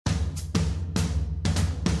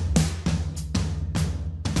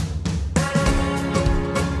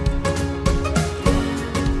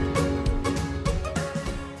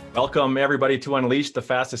Welcome everybody to Unleash, the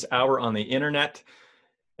fastest hour on the internet.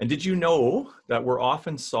 And did you know that we're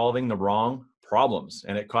often solving the wrong problems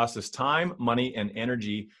and it costs us time, money, and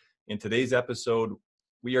energy? In today's episode,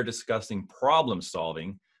 we are discussing problem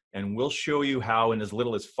solving, and we'll show you how in as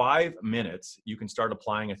little as 5 minutes, you can start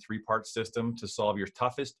applying a 3-part system to solve your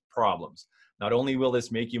toughest problems. Not only will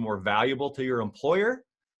this make you more valuable to your employer,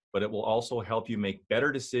 but it will also help you make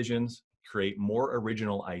better decisions, create more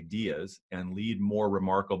original ideas, and lead more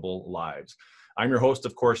remarkable lives. I'm your host,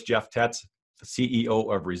 of course, Jeff Tetz,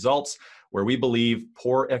 CEO of Results, where we believe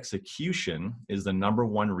poor execution is the number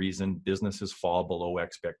one reason businesses fall below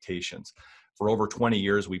expectations. For over 20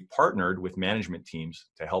 years, we've partnered with management teams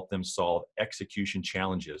to help them solve execution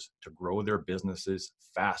challenges to grow their businesses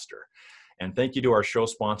faster. And thank you to our show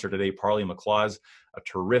sponsor today, Parley McLaws, a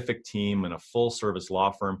terrific team and a full-service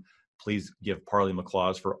law firm. Please give Parley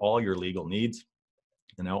McLaws for all your legal needs.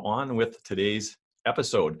 And now on with today's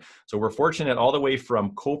episode. So we're fortunate all the way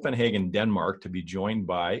from Copenhagen, Denmark, to be joined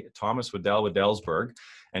by Thomas Wedell-Wedellsborg.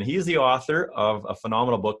 And he's the author of a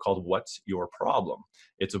phenomenal book called What's Your Problem?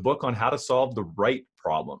 It's a book on how to solve the right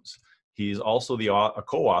problems. He's also a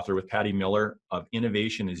co-author with Patty Miller of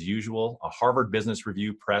Innovation as Usual, a Harvard Business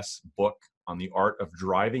Review Press book on the art of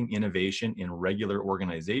driving innovation in regular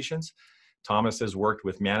organizations. Thomas has worked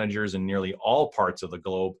with managers in nearly all parts of the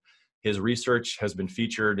globe. His research has been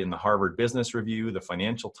featured in the Harvard Business Review, the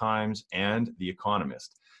Financial Times, and The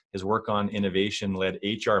Economist. His work on innovation led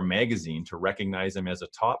HR Magazine to recognize him as a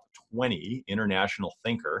top 20 international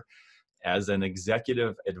thinker. As an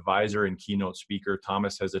executive advisor and keynote speaker,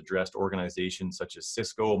 Thomas has addressed organizations such as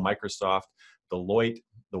Cisco, Microsoft, Deloitte,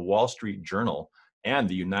 the Wall Street Journal, and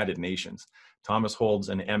the United Nations. Thomas holds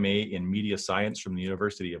an MA in Media Science from the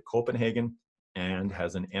University of Copenhagen and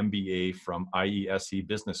has an MBA from IESE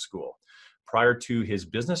Business School. Prior to his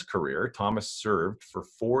business career, Thomas served for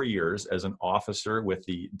 4 years as an officer with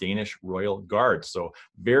the Danish Royal Guard. So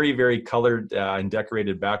very, very colored and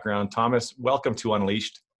decorated background. Thomas, welcome to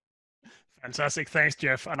Unleashed. Fantastic. Thanks,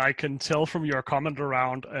 Jeff. And I can tell from your comment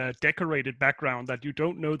around decorated background that you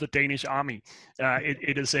don't know the Danish army.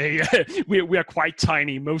 It is we are quite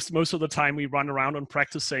tiny. Most of the time we run around and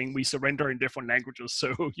practice saying we surrender in different languages.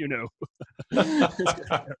 So, you know.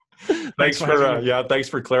 Thanks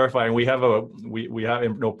for clarifying. We have no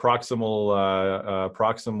proximal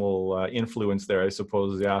influence there, I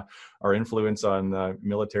suppose. Yeah, our influence on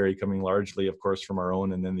military coming largely, of course, from our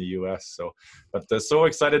own and then the U.S. But so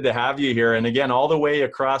excited to have you here. And again, all the way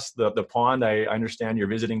across the pond, I understand you're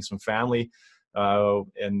visiting some family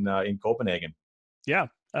in Copenhagen. Yeah.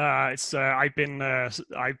 I've been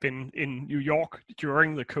in New York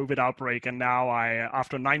during the COVID outbreak, and now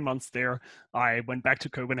after 9 months there, I went back to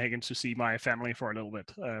Copenhagen to see my family for a little bit.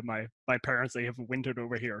 My parents, they have wintered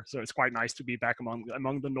over here, so it's quite nice to be back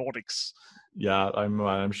among the Nordics. Yeah,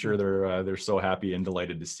 I'm sure they're so happy and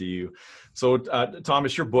delighted to see you. So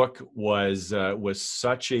Thomas, your book was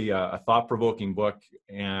such a thought-provoking book,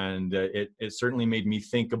 and it certainly made me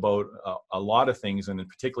think about a lot of things, and in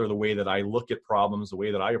particular the way that I look at problems, the way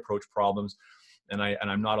that I approach problems. And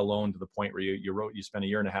I'm not alone to the point where you spent 1.5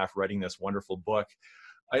 years writing this wonderful book.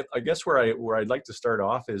 I guess where I'd like to start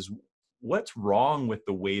off is, what's wrong with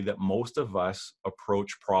the way that most of us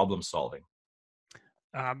approach problem solving?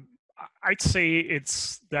 I'd say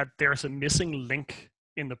it's that there's a missing link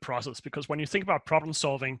in the process, because when you think about problem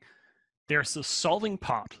solving, there's the solving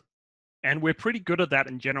part, and we're pretty good at that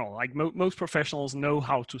in general. Like most professionals know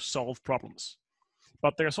how to solve problems,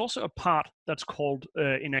 but there's also a part that's called,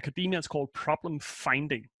 in academia, it's called problem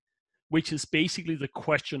finding, which is basically the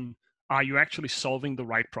question, are you actually solving the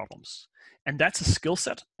right problems? And that's a skill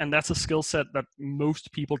set, and that's a skill set that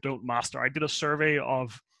most people don't master. I did a survey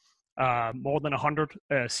of more than 100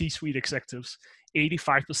 C-suite executives.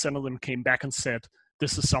 85% of them came back and said,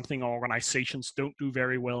 this is something our organizations don't do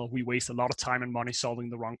very well. We waste a lot of time and money solving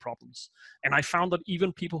the wrong problems. And I found that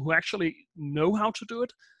even people who actually know how to do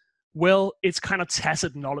it, well, it's kind of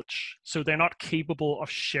tacit knowledge. So they're not capable of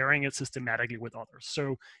sharing it systematically with others.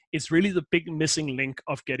 So it's really the big missing link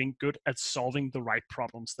of getting good at solving the right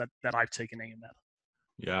problems that I've taken aim at.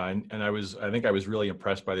 Yeah, and I think I was really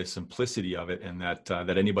impressed by the simplicity of it, and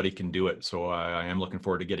that anybody can do it. So I am looking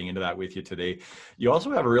forward to getting into that with you today. You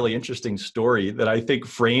also have a really interesting story that I think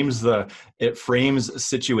frames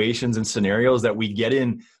situations and scenarios that we get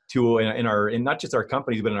into in not just our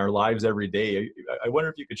companies but in our lives every day. I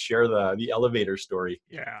wonder if you could share the elevator story.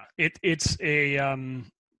 Yeah, it's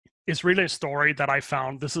really a story that I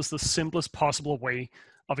found. This is the simplest possible way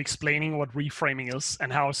of explaining what reframing is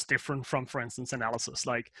and how it's different from, for instance, analysis.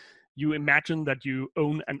 Like, you imagine that you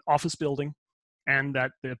own an office building and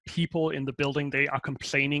that the people in the building, they are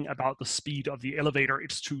complaining about the speed of the elevator.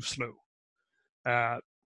 It's too slow.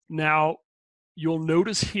 Now, you'll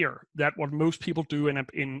notice here that what most people do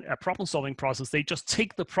in a problem solving process, they just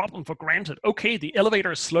take the problem for granted. Okay, the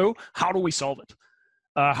elevator is slow. How do we solve it?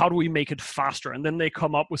 How do we make it faster? And then they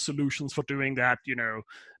come up with solutions for doing that,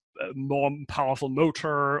 more powerful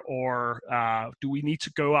motor, or do we need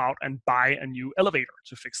to go out and buy a new elevator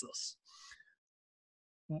to fix this?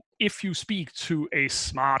 If you speak to a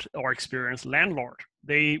smart or experienced landlord,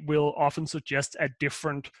 they will often suggest a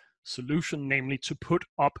different solution, namely to put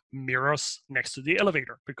up mirrors next to the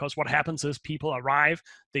elevator. Because what happens is people arrive,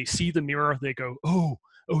 they see the mirror, they go, oh,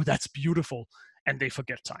 that's beautiful, and they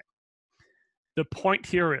forget time. The point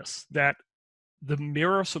here is that the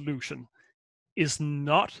mirror solution is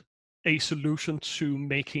not a solution to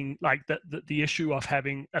making like the issue of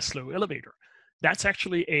having a slow elevator. That's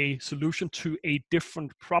actually a solution to a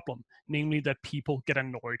different problem, namely that people get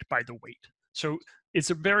annoyed by the wait. So it's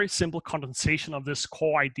a very simple condensation of this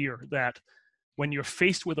core idea that when you're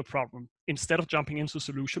faced with a problem, instead of jumping into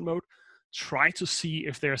solution mode, try to see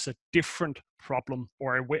if there's a different problem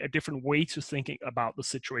or a different way to thinking about the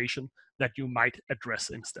situation that you might address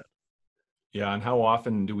instead. Yeah, and how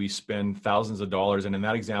often do we spend thousands of dollars? And in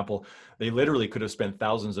that example, they literally could have spent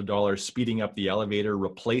thousands of dollars speeding up the elevator,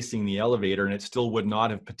 replacing the elevator, and it still would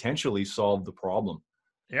not have potentially solved the problem.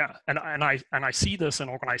 Yeah, and I see this in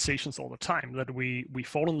organizations all the time, that we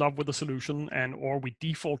fall in love with the solution, or we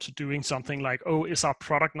default to doing something like, oh, is our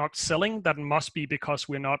product not selling? That must be because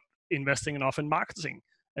we're not investing enough in marketing.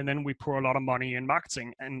 And then we pour a lot of money in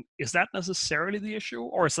marketing. And is that necessarily the issue,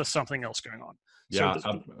 or is there something else going on? Yeah,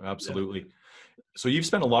 absolutely. Yeah. So you've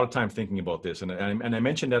spent a lot of time thinking about this, and I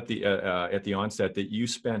mentioned at the onset that you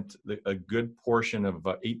spent a good portion of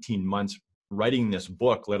 18 months writing this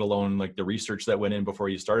book, let alone like the research that went in before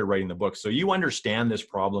you started writing the book. So you understand this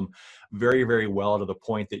problem very, very well, to the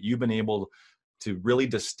point that you've been able to really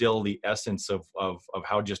distill the essence of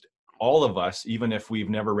how just all of us, even if we've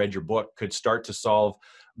never read your book, could start to solve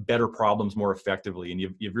better problems more effectively. And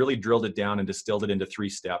you've really drilled it down and distilled it into 3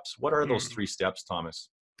 steps. What are those 3 steps, Thomas?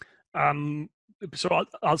 So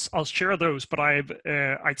I'll share those, but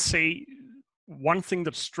I'd say one thing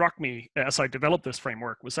that struck me as I developed this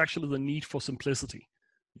framework was actually the need for simplicity.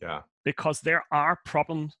 Yeah. Because there are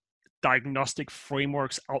problem diagnostic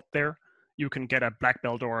frameworks out there. You can get a black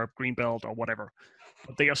belt or a green belt or whatever,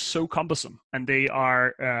 but they are so cumbersome, and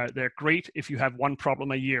they're great if you have one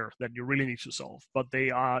problem a year that you really need to solve, but they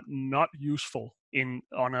are not useful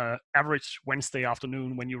on an average Wednesday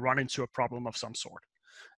afternoon when you run into a problem of some sort.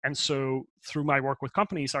 And so through my work with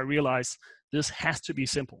companies, I realized this has to be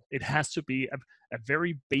simple. It has to be a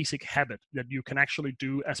very basic habit that you can actually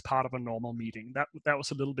do as part of a normal meeting. That was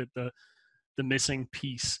a little bit the missing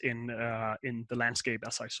piece in the landscape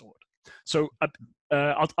as I saw it. So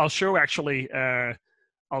I'll show actually,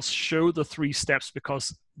 I'll show the 3 steps,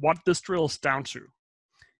 because what this drills down to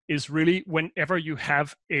is really whenever you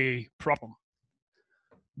have a problem,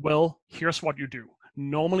 well, here's what you do.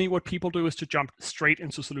 Normally what people do is to jump straight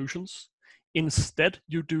into solutions. Instead,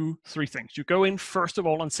 you do 3 things. You go in first of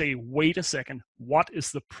all and say, wait a second, what is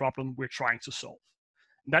the problem we're trying to solve?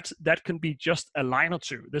 That can be just a line or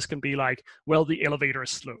 2. This can be like, well, the elevator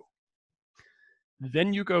is slow.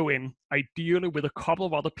 Then you go in, ideally with a couple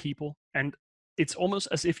of other people, and it's almost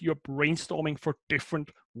as if you're brainstorming for different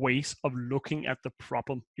ways of looking at the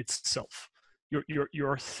problem itself.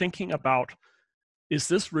 You're thinking about, is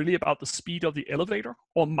this really about the speed of the elevator,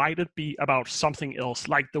 or might it be about something else,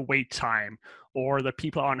 like the wait time, or that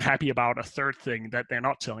people are unhappy about a third thing that they're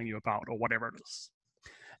not telling you about, or whatever it is.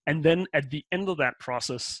 And then at the end of that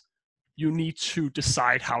process, you need to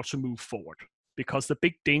decide how to move forward. Because the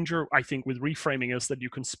big danger, I think, with reframing is that you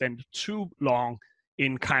can spend too long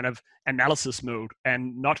in kind of analysis mode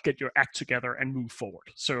and not get your act together and move forward.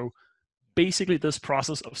 So basically this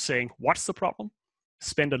process of saying, what's the problem?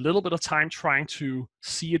 Spend a little bit of time trying to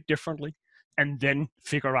see it differently, and then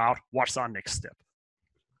figure out what's our next step.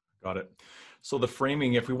 Got it. So the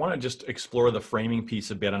framing, if we want to just explore the framing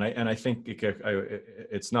piece a bit, and I think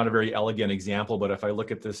it's not a very elegant example, but if I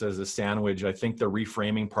look at this as a sandwich, I think the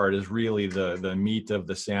reframing part is really the meat of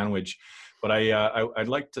the sandwich. But I'd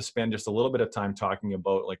like to spend just a little bit of time talking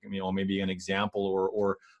about, like, maybe an example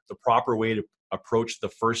or the proper way to approach the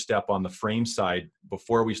first step on the frame side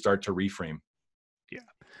before we start to reframe.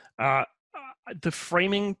 Yeah. The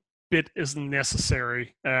framing bit isn't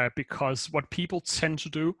necessary because what people tend to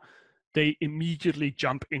do, they immediately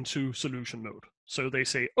jump into solution mode. So they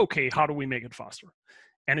say, okay, how do we make it faster?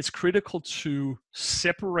 And it's critical to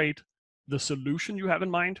separate the solution you have in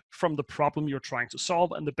mind from the problem you're trying to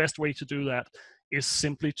solve. And the best way to do that is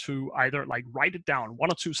simply to either like write it down,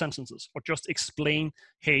 1 or 2 sentences, or just explain,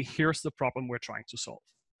 hey, here's the problem we're trying to solve.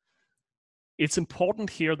 It's important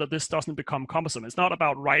here that this doesn't become cumbersome. It's not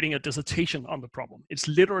about writing a dissertation on the problem. It's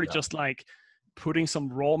literally just like putting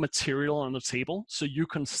some raw material on the table so you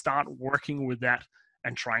can start working with that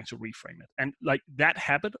and trying to reframe it. And like that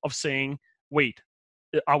habit of saying, wait,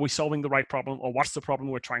 are we solving the right problem, or what's the problem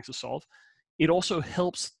we're trying to solve? It also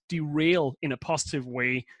helps derail in a positive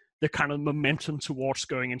way the kind of momentum towards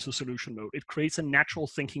going into solution mode. It creates a natural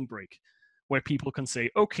thinking break where people can say,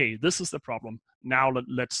 okay, this is the problem. Now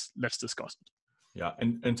let's discuss it. Yeah.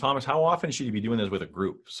 And Thomas, how often should you be doing this with a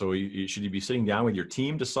group? So should you be sitting down with your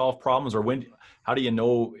team to solve problems, or how do you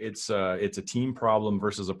know it's a team problem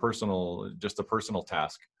versus just a personal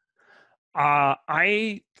task?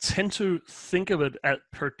 I tend to think of it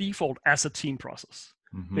per default as a team process,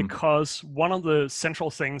 because one of the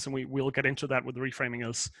central things, and we'll get into that with reframing,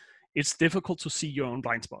 is it's difficult to see your own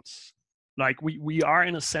blind spots. Like we are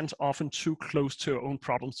in a sense often too close to our own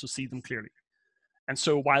problems to see them clearly. And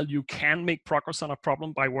so while you can make progress on a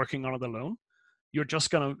problem by working on it alone, you're just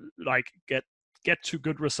gonna like get to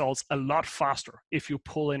good results a lot faster if you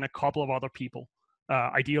pull in a couple of other people,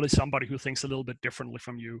 ideally somebody who thinks a little bit differently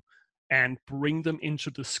from you, and bring them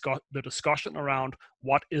into the discussion around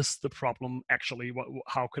what is the problem actually,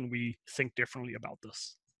 how can we think differently about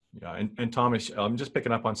this. Yeah, and Thomas, I'm just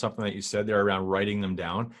picking up on something that you said there around writing them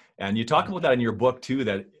down, and you talk about that in your book too.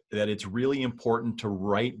 That it's really important to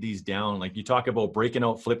write these down. Like you talk about breaking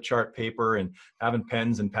out flip chart paper and having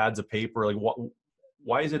pens and pads of paper. Like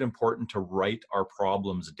why is it important to write our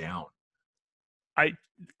problems down?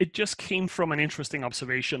 It just came from an interesting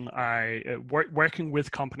observation. Working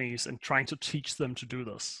with companies and trying to teach them to do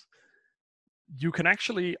this. You can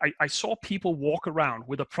actually, I saw people walk around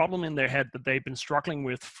with a problem in their head that they've been struggling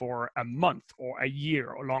with for a month or a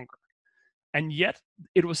year or longer. And yet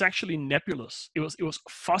it was actually nebulous. It was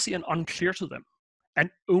fuzzy and unclear to them. And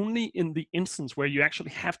only in the instance where you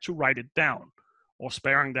actually have to write it down, or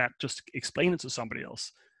sparing that, just explain it to somebody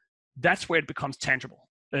else, that's where it becomes tangible.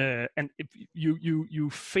 And if you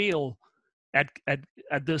fail at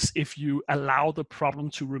this if you allow the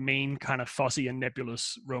problem to remain kind of fuzzy and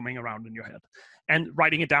nebulous, roaming around in your head. And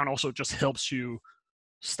writing it down also just helps you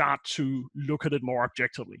start to look at it more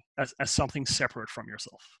objectively as something separate from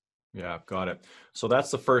yourself. Yeah, got it. So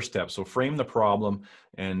that's the first step. So frame the problem,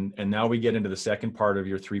 and now we get into the second part of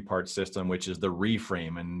your 3-part system, which is the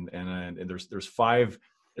reframe. And there's 5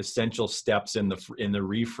 essential steps in the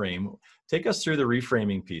reframe. Take us through the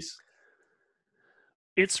reframing piece.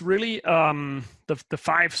 It's really the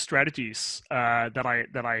 5 strategies that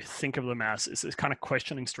I think of them as is kind of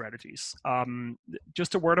questioning strategies.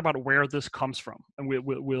 Just a word about where this comes from, and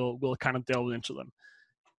we'll kind of delve into them.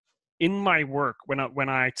 In my work, when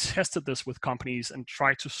I tested this with companies and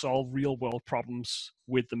tried to solve real world problems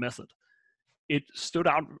with the method, it stood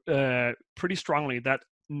out pretty strongly that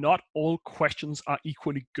not all questions are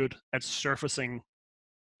equally good at surfacing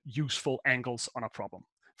useful angles on a problem.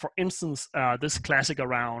 For instance, this classic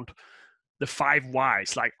around the 5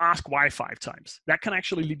 whys, like ask why 5 times, that can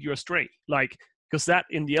actually lead you astray. Like, because that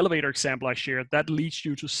in the elevator example I shared, that leads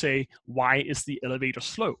you to say, why is the elevator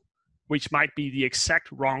slow? Which might be the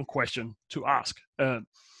exact wrong question to ask.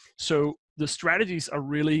 So the strategies are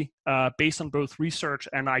really based on both research,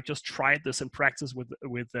 and I just tried this in practice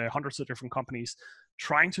with hundreds of different companies,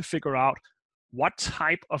 trying to figure out what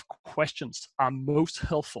type of questions are most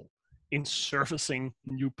helpful in surfacing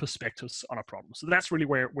new perspectives on a problem. So that's really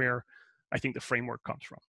where I think the framework comes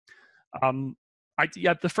from.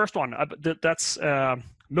 The first one, that's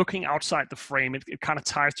looking outside the frame. It kind of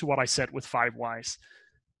ties to what I said with 5 whys.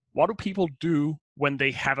 What do people do when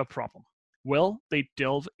they have a problem? Well, they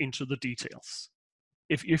delve into the details.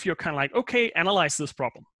 If you're kind of like, okay, analyze this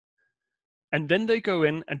problem. And then they go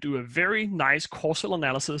in and do a very nice causal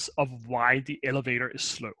analysis of why the elevator is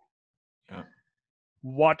slow. Yeah.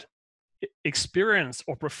 What experienced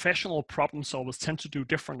or professional problem solvers tend to do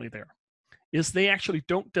differently there is they actually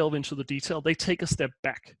don't delve into the detail. They take a step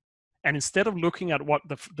back. And instead of looking at what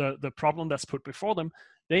the problem that's put before them,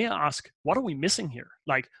 they ask, what are we missing here?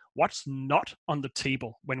 Like, what's not on the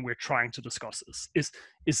table when we're trying to discuss this?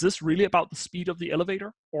 Is this really about the speed of the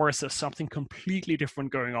elevator, or is there something completely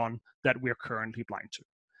different going on that we're currently blind to?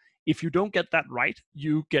 If you don't get that right,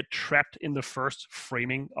 you get trapped in the first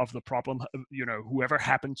framing of the problem, whoever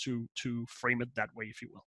happened to frame it that way, if you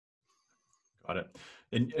will. Got it.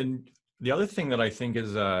 And the other thing that I think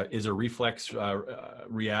is a reflex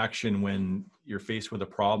reaction when you're faced with a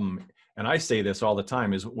problem, and I say this all the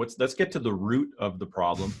time, is let's get to the root of the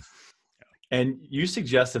problem. And you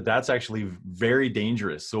suggest that that's actually very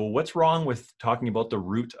dangerous. So what's wrong with talking about the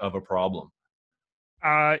root of a problem?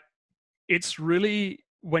 Uh, it's really,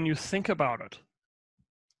 when you think about it,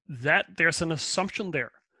 that there's an assumption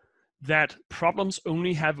there that problems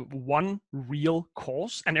only have one real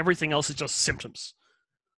cause and everything else is just symptoms.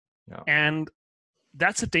 Yeah. And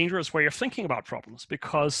that's a dangerous way of thinking about problems,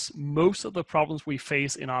 because most of the problems we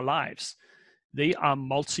face in our lives, they are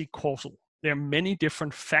multi-causal. There are many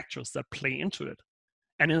different factors that play into it.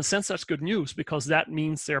 And in a sense, that's good news, because that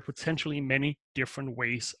means there are potentially many different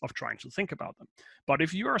ways of trying to think about them. But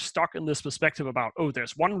if you are stuck in this perspective about, oh,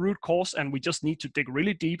 there's one root cause and we just need to dig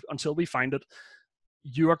really deep until we find it,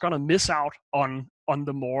 you are going to miss out on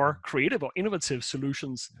the more creative or innovative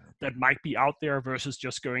solutions that might be out there, versus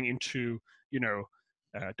just going into,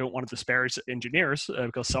 don't want to disparage engineers,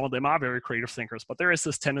 because some of them are very creative thinkers, but there is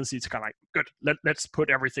this tendency to kind of like, good, let's put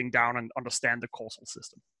everything down and understand the causal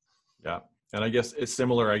system. Yeah. And I guess it's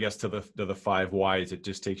similar, to the 5 whys. It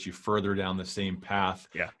just takes you further down the same path,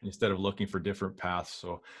 instead of looking for different paths.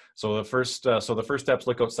 So the first steps,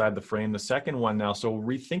 look outside the frame. The second one now, so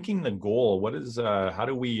rethinking the goal. What is how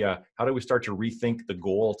do we start to rethink the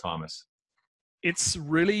goal, Thomas? It's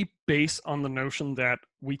really based on the notion that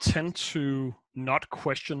we tend to not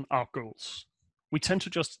question our goals. We tend to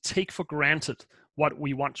just take for granted what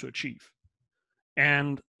we want to achieve.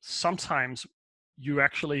 And sometimes you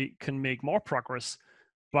actually can make more progress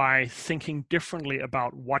by thinking differently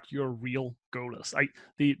about what your real goal is.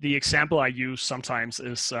 The example I use sometimes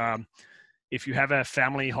is if you have a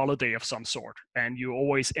family holiday of some sort and you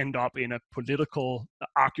always end up in a political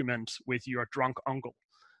argument with your drunk uncle,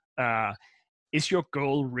 is your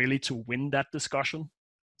goal really to win that discussion?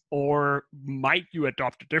 Or might you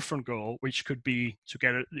adopt a different goal, which could be to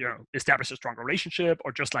get establish a strong relationship,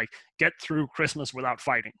 or just like get through Christmas without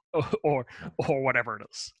fighting, or whatever it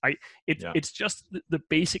is. It's just the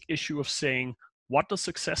basic issue of saying, what does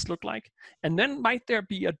success look like, and then might there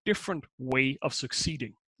be a different way of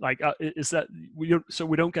succeeding? Like, is that so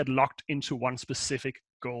we don't get locked into one specific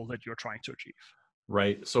goal that you're trying to achieve.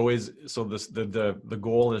 Right. So the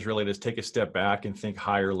goal is really to take a step back and think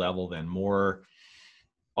higher level, then more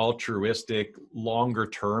altruistic, longer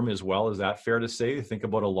term as well. Is that fair to say? Think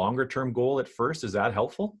about a longer term goal at first. Is that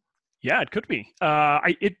helpful? Yeah, it could be.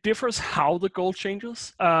 It differs how the goal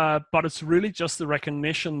changes, but it's really just the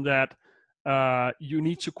recognition that you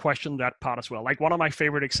need to question that part as well. Like, one of my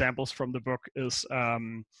favorite examples from the book is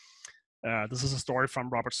this is a story from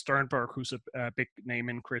Robert Sternberg, who's a big name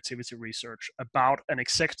in creativity research, about an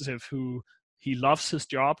executive who he loves his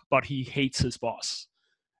job, but he hates his boss.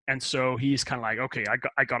 And so he's kind of like, okay,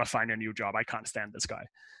 I got to find a new job. I can't stand this guy.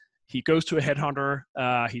 He goes to a headhunter.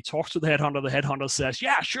 He talks to the headhunter. The headhunter says,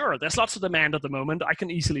 yeah, sure, there's lots of demand at the moment. I can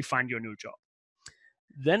easily find you a new job.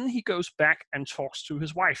 Then he goes back and talks to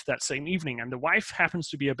his wife that same evening. And the wife happens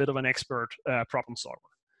to be a bit of an expert problem solver.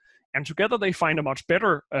 And together they find a much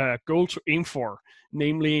better goal to aim for.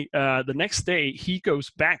 Namely, the next day he goes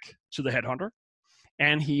back to the headhunter,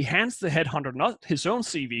 and he hands the headhunter not his own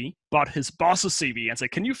CV, but his boss's CV, and say,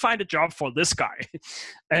 can you find a job for this guy?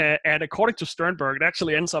 And according to Sternberg, it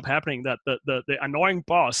actually ends up happening that the annoying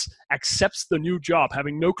boss accepts the new job,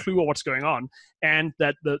 having no clue of what's going on, and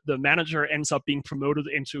that the manager ends up being promoted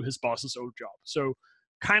into his boss's old job. So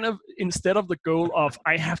kind of, instead of the goal of,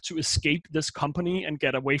 I have to escape this company and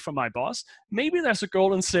get away from my boss, maybe there's a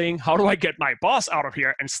goal in saying, how do I get my boss out of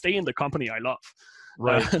here and stay in the company I love?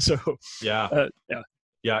 Right. Yeah.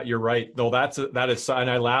 Yeah, you're right. Though that is, and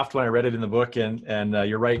I laughed when I read it in the book, and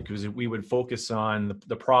you're right, because we would focus on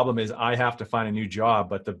the problem is I have to find a new job,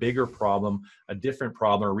 but the bigger problem, a different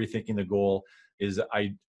problem, or rethinking the goal is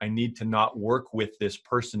I need to not work with this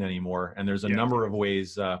person anymore. And there's a number of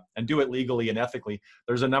ways, and do it legally and ethically.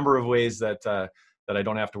 There's a number of ways that I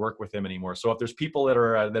don't have to work with him anymore. So if there's people that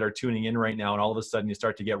are tuning in right now, and all of a sudden you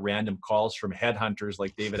start to get random calls from headhunters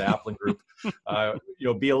like David Appling Group,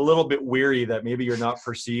 be a little bit weary that maybe you're not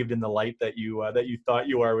perceived in the light that you thought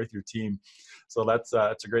you are with your team. So that's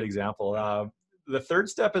a great example. The third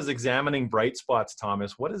step is examining bright spots,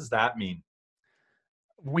 Thomas. What does that mean?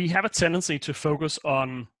 We have a tendency to focus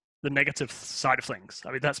on the negative side of things.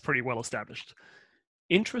 I mean, that's pretty well established.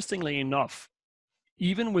 Interestingly enough,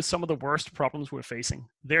 even with some of the worst problems we're facing,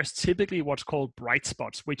 there's typically what's called bright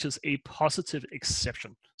spots, which is a positive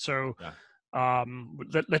exception. So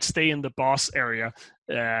let's stay in the boss area.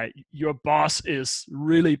 Your boss is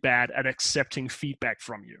really bad at accepting feedback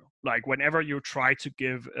from you. Like, whenever you try to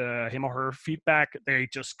give him or her feedback, they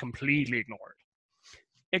just completely ignore it.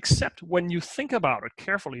 Except when you think about it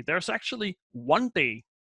carefully, there's actually one day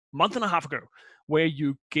month and a half ago, where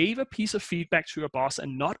you gave a piece of feedback to your boss,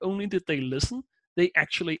 and not only did they listen, they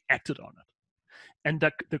actually acted on it. And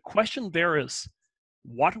the question there is,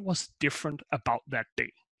 what was different about that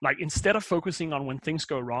day? Like, instead of focusing on when things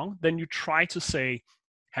go wrong, then you try to say,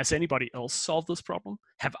 has anybody else solved this problem?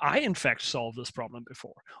 Have I, in fact, solved this problem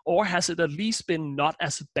before? Or has it at least been not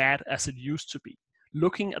as bad as it used to be?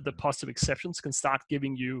 Looking at the positive exceptions can start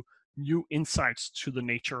giving you new insights to the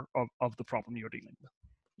nature of the problem you're dealing with.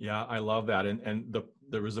 Yeah, I love that. And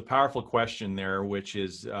there was a powerful question there, which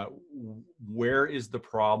is, where is the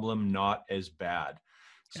problem not as bad?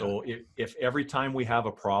 So if every time we have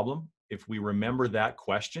a problem, if we remember that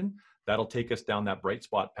question, that'll take us down that bright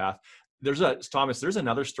spot path. Thomas, there's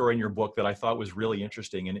another story in your book that I thought was really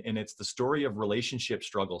interesting. And it's the story of relationship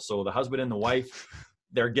struggle. So the husband and the wife,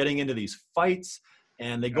 they're getting into these fights,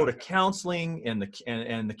 and they go to counseling, and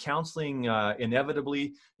the counseling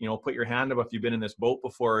inevitably, put your hand up if you've been in this boat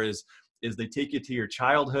before, is they take you to your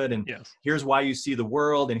childhood, and here's why you see the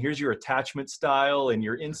world, and here's your attachment style, and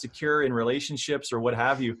you're insecure in relationships or what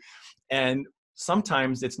have you. And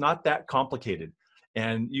sometimes it's not that complicated.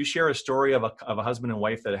 And you share a story of a husband and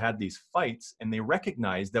wife that had these fights, and they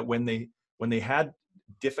recognized that when they had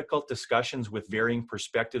difficult discussions with varying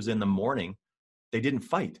perspectives in the morning, they didn't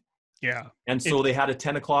fight. Yeah. And so they had a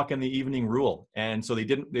 10 o'clock in the evening rule. And so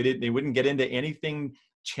they wouldn't get into anything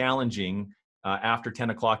challenging after 10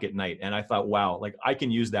 o'clock at night. And I thought, wow, like I can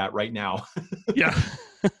use that right now. Yeah.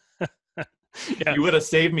 Yeah. You would have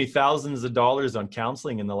saved me thousands of dollars on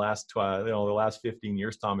counseling in the last 15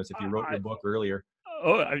 years, Thomas, if you wrote your book earlier.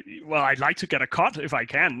 Oh, well, I'd like to get a cut if I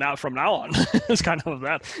can now from now on. It's kind of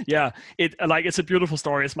that. Yeah, it's a beautiful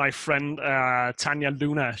story. It's my friend Tanya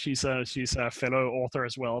Luna. She's a fellow author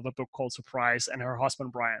as well of a book called Surprise, and her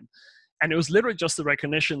husband Brian. And it was literally just the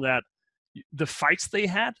recognition that the fights they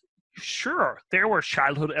had, sure, there were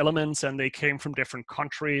childhood elements, and they came from different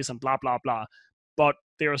countries and blah blah blah. But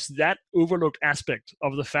there's that overlooked aspect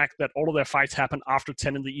of the fact that all of their fights happened after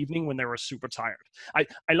 10 in the evening when they were super tired.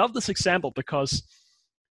 I love this example because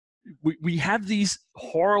we have these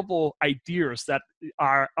horrible ideas that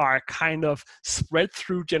are kind of spread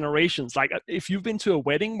through generations. Like if you've been to a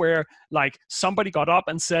wedding where like somebody got up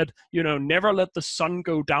and said, never let the sun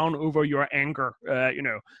go down over your anger,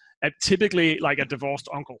 typically like a divorced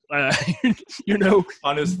uncle,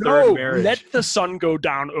 on his third marriage. Let the sun go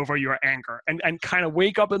down over your anger and kind of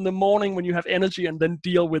wake up in the morning when you have energy and then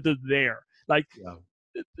deal with it there. Like,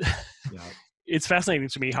 it's fascinating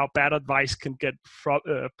to me how bad advice can get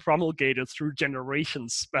promulgated through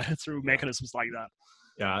generations, through mechanisms like that.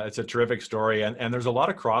 Yeah, it's a terrific story, and there's a lot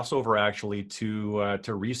of crossover actually to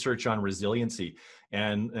research on resiliency,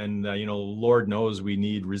 and Lord knows we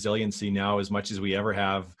need resiliency now as much as we ever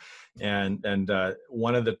have, and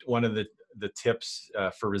one of the tips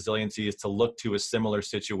for resiliency is to look to a similar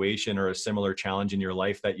situation or a similar challenge in your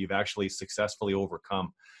life that you've actually successfully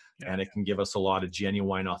overcome. And it can give us a lot of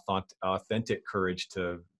genuine, authentic courage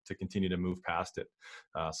to continue to move past it.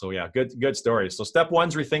 Good story. So step one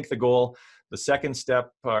is rethink the goal. The second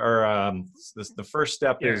step, the first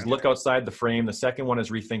step is look outside the frame. The second one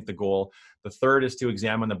is rethink the goal. The third is to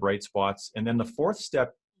examine the bright spots. And then the fourth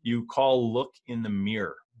step you call look in the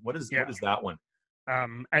mirror. What is that one?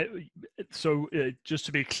 Just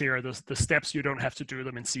to be clear, the steps, you don't have to do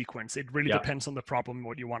them in sequence. It really depends on the problem,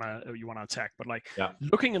 what you want to attack. But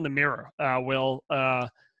looking in the mirror,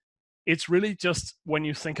 it's really just when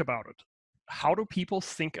you think about it, how do people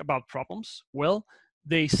think about problems? Well,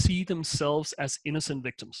 they see themselves as innocent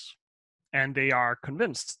victims, and they are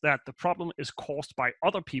convinced that the problem is caused by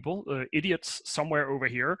other people, idiots somewhere over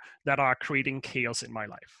here that are creating chaos in my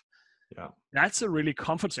life. Yeah, that's a really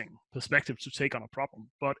comforting perspective to take on a problem,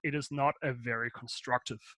 but it is not a very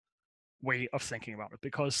constructive way of thinking about it,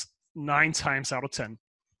 because 9 times out of 10,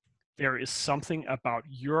 there is something about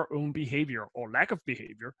your own behavior or lack of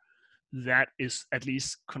behavior that is at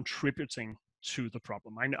least contributing to the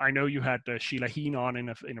problem. I know you had Sheila Heen on in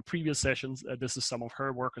a previous session. This is some of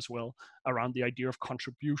her work as well around the idea of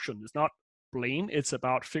contribution. It's not blame. It's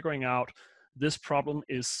about figuring out this problem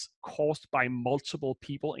is caused by multiple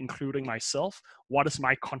people, including myself. What is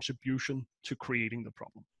my contribution to creating the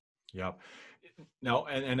problem? Yeah. No,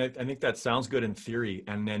 and I think that sounds good in theory.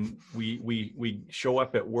 And then we show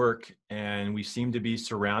up at work and we seem to be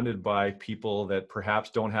surrounded by people that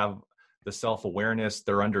perhaps don't have the self-awareness.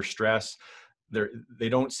 They're under stress. They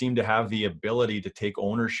don't seem to have the ability to take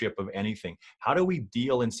ownership of anything. How do we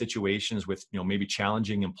deal in situations with, maybe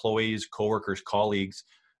challenging employees, coworkers, colleagues,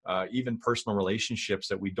 even personal relationships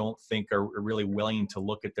that we don't think are really willing to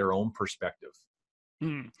look at their own perspective?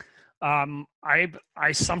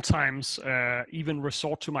 I sometimes even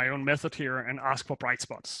resort to my own method here and ask for bright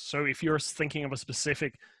spots. So if you're thinking of a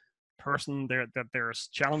specific person there that there's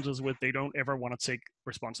challenges with, they don't ever want to take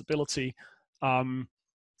responsibility.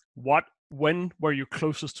 When were you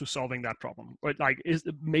closest to solving that problem? Or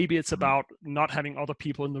maybe it's about not having other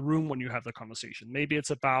people in the room when you have the conversation. Maybe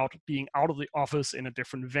it's about being out of the office in a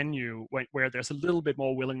different venue where there's a little bit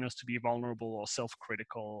more willingness to be vulnerable or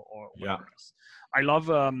self-critical or whatever it is. I love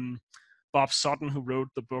Bob Sutton, who wrote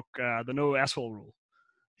the book The No Asshole Rule.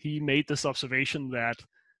 He made this observation that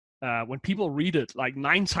when people read it, like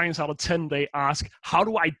 9 times out of 10, they ask, how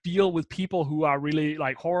do I deal with people who are really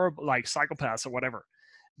like horrible, like psychopaths or whatever?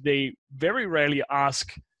 They very rarely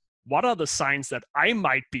ask, what are the signs that I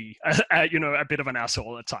might be, a bit of an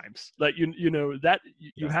asshole at times? Like,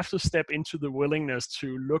 you have to step into the willingness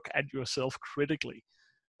to look at yourself critically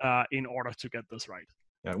in order to get this right.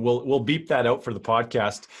 Yeah, we'll beep that out for the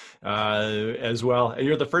podcast as well.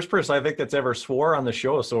 You're the first person I think that's ever swore on the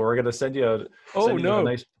show, so we're going to send you a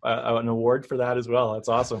nice an award for that as well. That's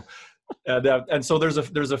awesome. And so there is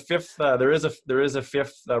a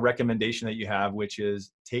fifth recommendation that you have, which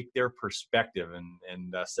is take their perspective,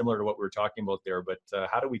 and similar to what we were talking about there. But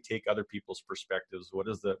how do we take other people's perspectives? What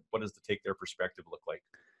does the take their perspective look like?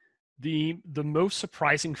 The most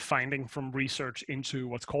surprising finding from research into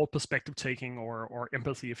what's called perspective taking or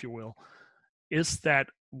empathy, if you will, is that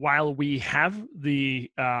while we have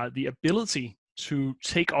the ability to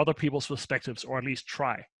take other people's perspectives, or at least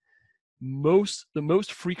try, the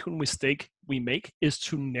most frequent mistake we make is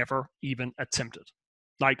to never even attempt it.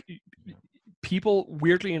 Like, people,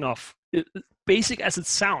 weirdly enough, basic as it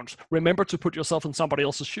sounds, remember to put yourself in somebody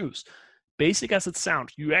else's shoes. Basic as it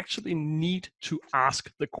sounds, you actually need to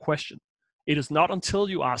ask the question. It is not until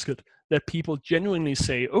you ask it that people genuinely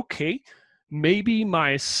say, okay, maybe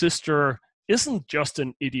my sister isn't just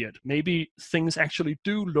an idiot. Maybe things actually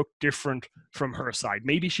do look different from her side.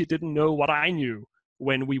 Maybe she didn't know what I knew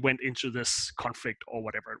when we went into this conflict or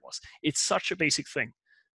whatever it was. It's such a basic thing.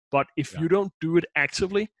 But if you don't do it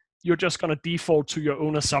actively, you're just going to default to your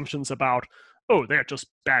own assumptions about, oh, they're just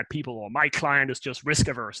bad people, or my client is just risk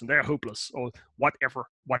averse and they're hopeless, or whatever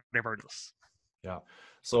it is. Yeah.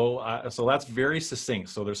 So that's very succinct.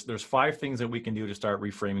 So there's 5 things that we can do to start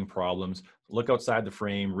reframing problems. Look outside the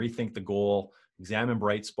frame, rethink the goal, examine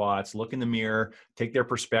bright spots, look in the mirror, take their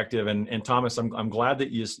perspective. And Thomas, I'm glad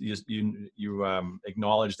that you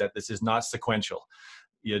acknowledge that this is not sequential.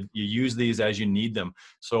 You use these as you need them.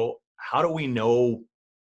 So how do we know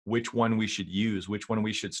which one we should use, which one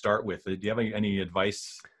we should start with? Do you have any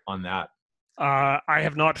advice on that? I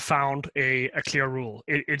have not found a clear rule.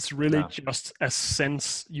 It's really just a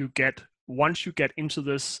sense you get once you get into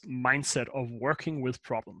this mindset of working with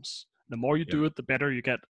problems. The more you do it, the better you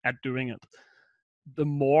get at doing it. The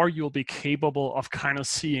more you'll be capable of kind of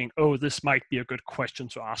seeing, oh, this might be a good question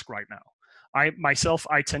to ask right now. I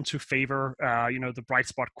tend to favor, the bright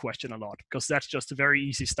spot question a lot, because that's just a very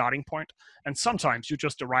easy starting point. And sometimes you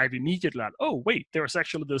just arrive immediately at, oh, wait, there's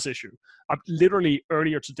actually this issue. Literally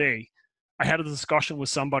earlier today, I had a discussion with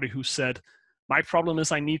somebody who said, my problem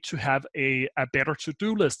is I need to have a better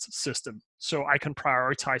to-do list system so I can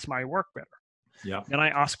prioritize my work better. Yeah. Then I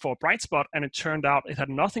asked for a bright spot, and it turned out it had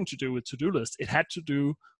nothing to do with to-do list. It had to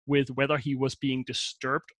do with whether he was being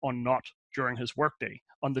disturbed or not during his workday.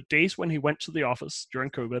 On the days when he went to the office during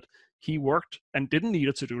COVID, he worked and didn't need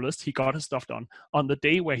a to-do list. He got his stuff done. On the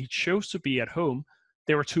day where he chose to be at home,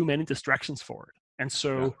 there were too many distractions for it. And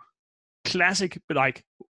so classic,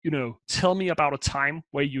 tell me about a time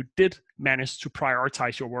where you did manage to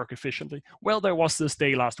prioritize your work efficiently. Well, there was this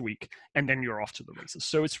day last week, and then you're off to the races.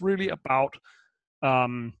 So it's really about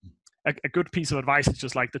a good piece of advice is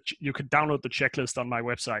just like you could download the checklist on my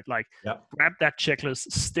website. Grab that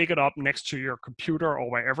checklist, stick it up next to your computer or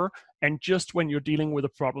wherever, and just when you're dealing with a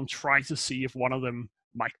problem, try to see if one of them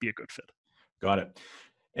might be a good fit. Got it.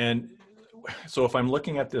 And so if I'm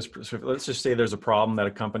looking at this, let's just say there's a problem that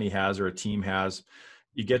a company has or a team has.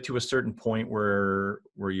 You get to a certain point where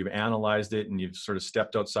you've analyzed it and you've sort of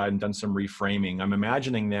stepped outside and done some reframing. I'm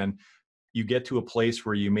imagining then you get to a place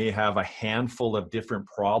where you may have a handful of different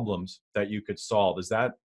problems that you could solve. Is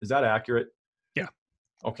that accurate? Yeah.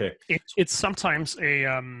 Okay. It's sometimes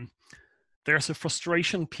there's a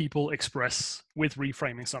frustration people express with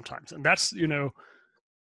reframing sometimes. And that's,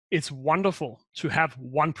 it's wonderful to have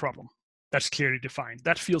one problem that's clearly defined.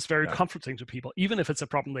 That feels very comforting to people, even if it's a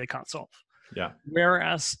problem they can't solve. Yeah.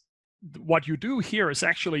 Whereas what you do here is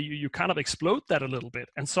actually you kind of explode that a little bit,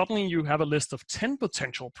 and suddenly you have a list of 10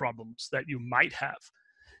 potential problems that you might have.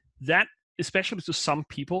 That, especially to some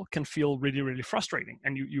people, can feel really, really frustrating,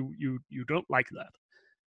 and you don't like that.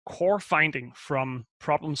 core finding from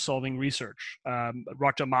problem solving research,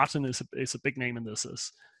 Roger Martin is a big name in this,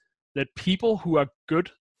 is that people who are good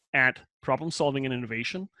at problem solving and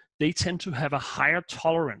innovation, they tend to have a higher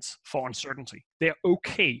tolerance for uncertainty. They're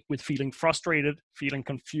okay with feeling frustrated, feeling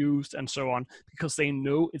confused, and so on, because they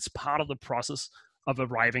know it's part of the process of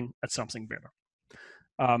arriving at something better.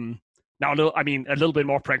 Now, a little bit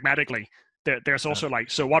more pragmatically, there's also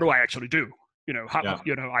like, so what do I actually do?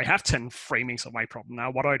 I have 10 framings of my problem.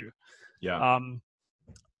 Now, what do I do? Yeah.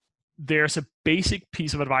 There's a basic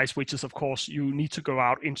piece of advice, which is, of course, you need to go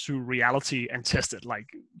out into reality and test it. Like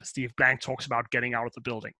Steve Blank talks about getting out of the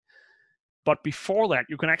building. But before that,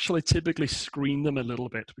 you can actually typically screen them a little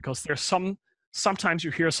bit, because there's sometimes you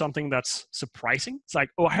hear something that's surprising. It's like,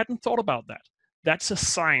 oh, I hadn't thought about that. That's a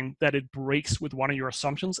sign that it breaks with one of your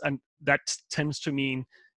assumptions, and that tends to mean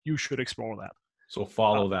you should explore that. So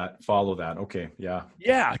follow that. Okay. Yeah.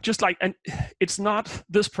 Yeah. Just like, and it's not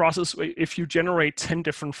this process. If you generate 10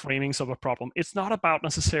 different framings of a problem, it's not about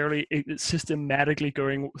necessarily systematically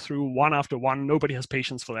going through one after one. Nobody has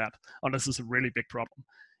patience for that unless it's a really big problem.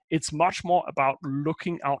 It's much more about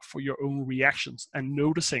looking out for your own reactions and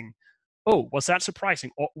noticing, oh, was that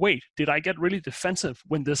surprising? Or wait, did I get really defensive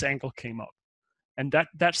when this angle came up? And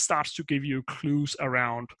that starts to give you clues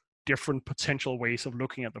around different potential ways of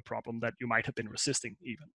looking at the problem that you might have been resisting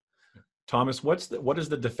even. Thomas, what does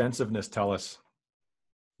the defensiveness tell us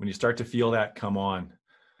when you start to feel that come on?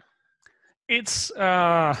 It's,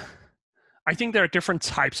 I think there are different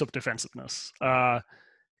types of defensiveness.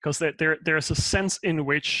 Because there's a sense in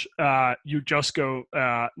which you just go,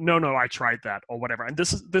 no, I tried that, or whatever. And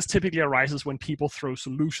this typically arises when people throw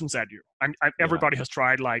solutions at you. Everybody has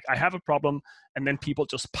tried, like, I have a problem, and then people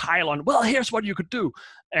just pile on, well, here's what you could do.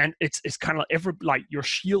 And it's kind of like your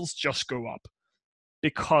shields just go up,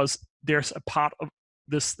 because there's a part of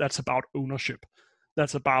this that's about ownership.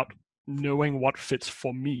 That's about knowing what fits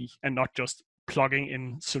for me and not just plugging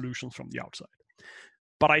in solutions from the outside.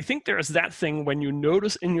 But I think there's that thing when you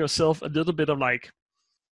notice in yourself a little bit of like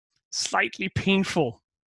slightly painful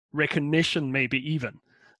recognition, maybe even,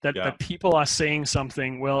 that people are saying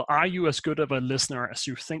something, well, are you as good of a listener as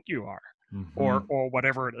you think you are? Mm-hmm. Or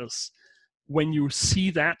whatever it is. When you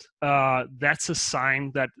see that, that's a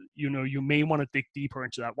sign that, you may want to dig deeper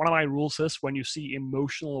into that. One of my rules is when you see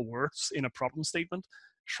emotional words in a problem statement,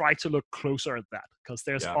 try to look closer at that, because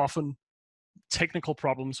there's often technical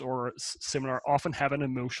problems or similar often have an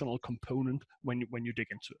emotional component when you dig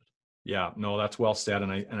into it. Yeah, no, that's well said,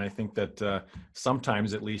 and I think that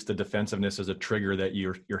sometimes at least the defensiveness is a trigger that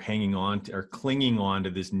you're hanging on to or clinging on to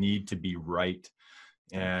this need to be right,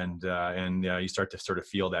 and you start to sort of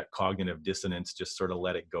feel that cognitive dissonance. Just sort of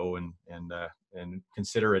let it go and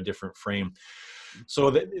consider a different frame. So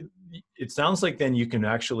that it sounds like then you can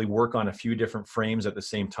actually work on a few different frames at the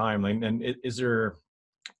same time. And is there?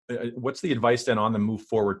 What's the advice then on the move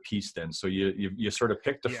forward piece then? So you sort of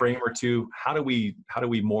picked a frame or two. How do we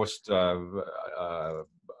most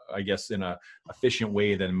I guess in a efficient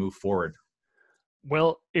way then move forward?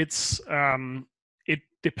 Well, it's it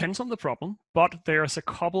depends on the problem, but there's a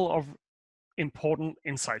couple of important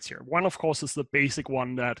insights here. One, of course, is the basic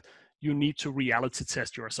one that you need to reality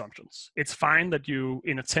test your assumptions. It's fine that you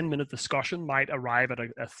in a 10-minute discussion might arrive at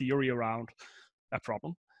a theory around a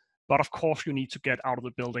problem. But of course, you need to get out of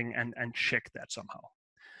the building and check that somehow.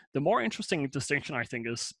 The more interesting distinction, I think,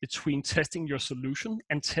 is between testing your solution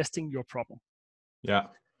and testing your problem. Yeah.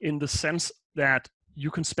 In the sense that you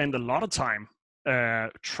can spend a lot of time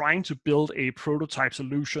trying to build a prototype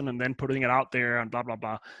solution and then putting it out there and blah, blah,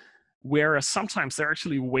 blah. Whereas sometimes there are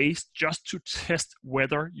actually ways just to test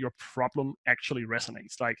whether your problem actually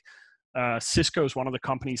resonates. Like Cisco is one of the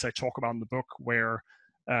companies I talk about in the book where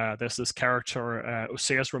there's this character,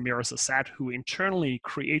 Oseas Ramirez Assad, who internally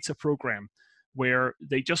creates a program where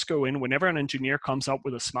they just go in whenever an engineer comes up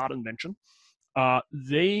with a smart invention,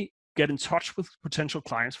 they get in touch with potential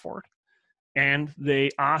clients for it. And they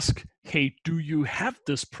ask, hey, do you have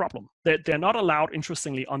this problem? They're not allowed,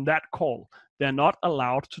 interestingly, on that call, they're not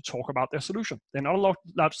allowed to talk about their solution. They're not allowed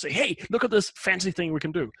to say, hey, look at this fancy thing we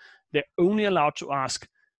can do. They're only allowed to ask,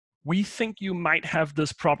 we think you might have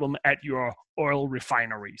this problem at your oil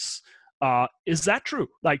refineries. Is that true?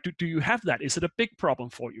 Like, do you have that? Is it a big problem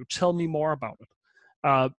for you? Tell me more about it.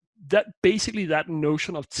 That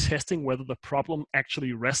notion of testing whether the problem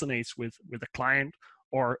actually resonates with a client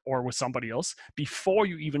or with somebody else before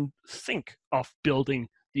you even think of building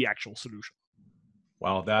the actual solution.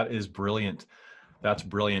 Wow, that is brilliant. That's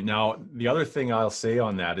brilliant. Now, the other thing I'll say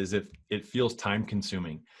on that is if it feels time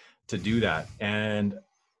consuming to do that. And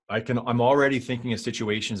I'm already thinking of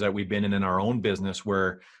situations that we've been in our own business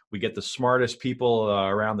where we get the smartest people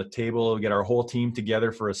around the table, we get our whole team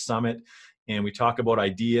together for a summit, and we talk about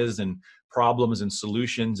ideas and problems and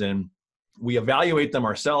solutions, and we evaluate them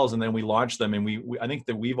ourselves, and then we launch them. And I think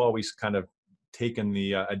that we've always kind of taken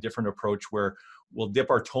a different approach where we'll dip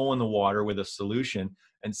our toe in the water with a solution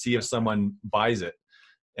and see if someone buys it.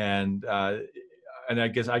 And I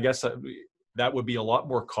guess that would be a lot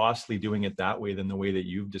more costly doing it that way than the way that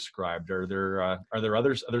you've described. Are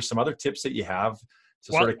there some other tips that you have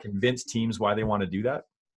to sort of convince teams why they want to do that?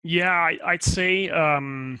 Yeah, I'd say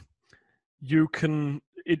you can.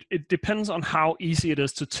 It depends on how easy it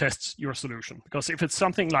is to test your solution. Because if it's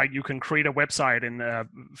something like you can create a website in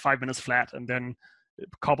 5 minutes flat and then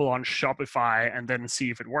couple on Shopify and then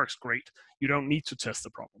see if it works, great. You don't need to test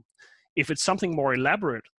the problem. If it's something more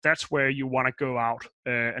elaborate, that's where you want to go out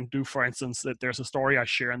and do, for instance, that there's a story I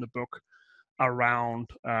share in the book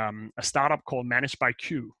around a startup called Managed by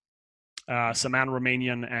Q. Saman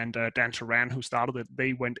Romanian and Dan Turan, who started it,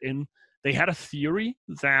 they went in. They had a theory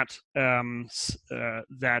that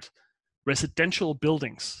that residential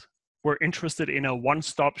buildings were interested in a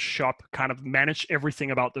one-stop shop, kind of manage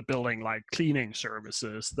everything about the building, like cleaning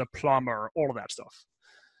services, the plumber, all of that stuff.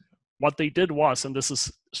 What they did was, and this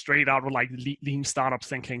is straight out of like lean startup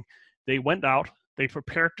thinking, they went out, they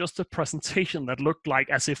prepared just a presentation that looked like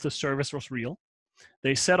as if the service was real.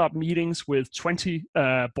 They set up meetings with 20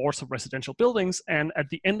 boards of residential buildings. And at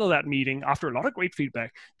the end of that meeting, after a lot of great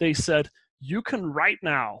feedback, they said, you can right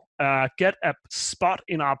now get a spot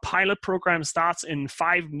in our pilot program, starts in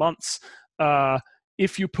 5 months,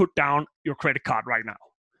 if you put down your credit card right now.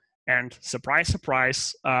 And surprise,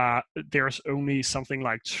 surprise, there's only something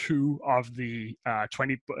like 2 of the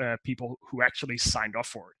 20 people who actually signed up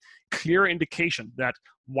for it. Clear indication that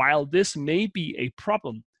while this may be a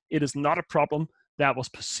problem, it is not a problem that was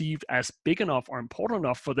perceived as big enough or important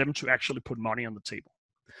enough for them to actually put money on the table.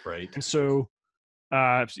 Right. And so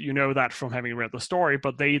you know that from having read the story,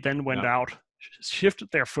 but they then went out, shifted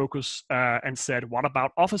their focus and said, what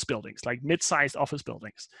about office buildings, like mid-sized office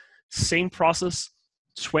buildings? Same process,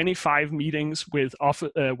 25 meetings with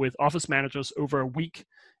office managers over a week,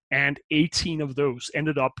 and 18 of those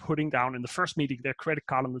ended up putting down in the first meeting their credit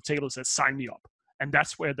card on the table and said, sign me up. And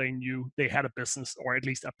that's where they knew they had a business, or at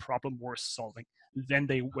least a problem worth solving. Then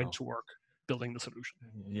they went to work building the solution.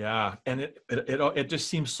 Yeah, and it just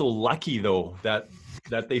seems so lucky though that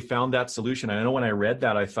they found that solution. I know when I read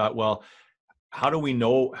that, I thought, well, how do we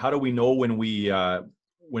know when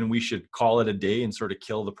we should call it a day and sort of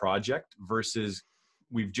kill the project versus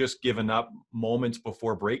we've just given up moments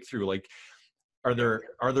before breakthrough? Like, are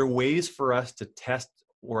there ways for us to test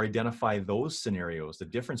or identify those scenarios, the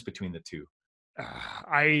difference between the two?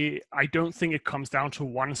 I don't think it comes down to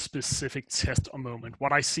one specific test or moment.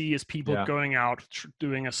 What I see is people going out,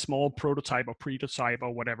 doing a small prototype or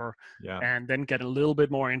or whatever, and then get a little bit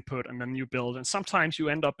more input, and then you build. And sometimes you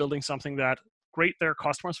end up building something that, great, there are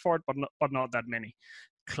customers for it, but not that many.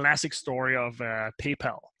 Classic story of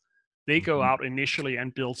PayPal. They go out initially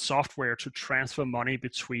and build software to transfer money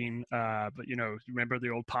between, you remember the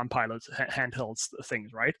old Palm Pilot handhelds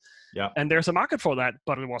things, right? Yeah. And there's a market for that,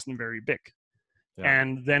 but it wasn't very big. Yeah.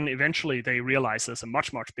 And then eventually they realized there's a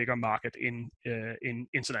much, much bigger market in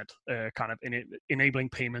internet, kind of enabling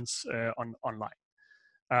payments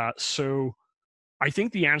online. So I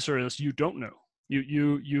think the answer is you don't know.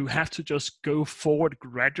 You have to just go forward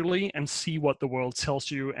gradually and see what the world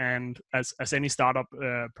tells you. And as any startup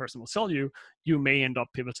person will tell you, you may end up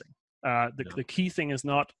pivoting. The key thing is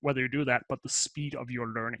not whether you do that, but the speed of your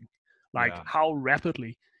learning. Like how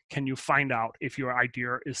rapidly can you find out if your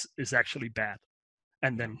idea is actually bad,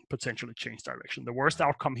 and then potentially change direction. The worst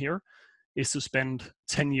outcome here is to spend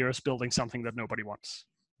 10 years building something that nobody wants.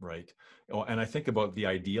 Right. Oh, and I think about the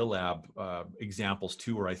Idea Lab examples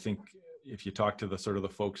too, where I think if you talk to the sort of the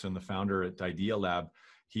folks and the founder at Idea Lab,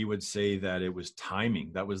 he would say that it was timing.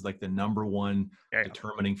 That was like the number one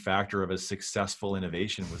determining factor of a successful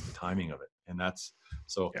innovation, was the timing of it. And that's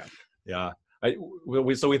so,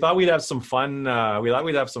 so we thought we'd have some fun. We thought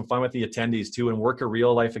we'd have some fun with the attendees too, and work a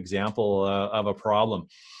real life example of a problem.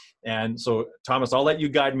 And so, Thomas, I'll let you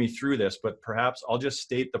guide me through this, but perhaps I'll just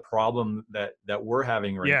state the problem that we're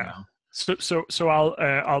having right now. So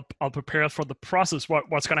I'll prepare for the process.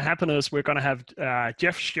 What's going to happen is we're going to have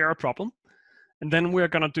Jeff share a problem, and then we're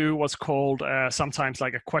going to do what's called sometimes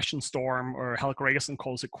like a question storm, or Hal Gregersen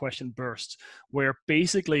calls it question burst, where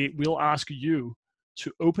basically we'll ask you to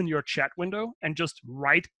open your chat window and just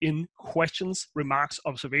write in questions, remarks,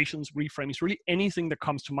 observations, reframes, really anything that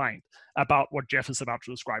comes to mind about what Jeff is about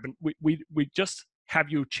to describe. And we just have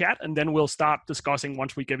you chat, and then we'll start discussing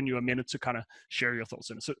once we've given you a minute to kind of share your thoughts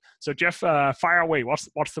in it. So Jeff, fire away.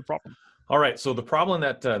 What's the problem? All right. So the problem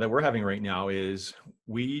that we're having right now is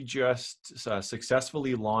we just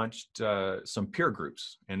successfully launched some peer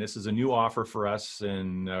groups, and this is a new offer for us.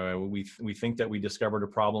 And we think that we discovered a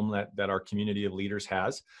problem that our community of leaders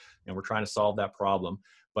has, and we're trying to solve that problem.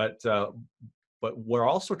 But we're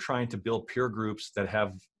also trying to build peer groups that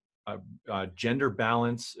have gender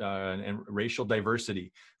balance and racial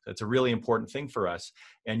diversity. That's a really important thing for us.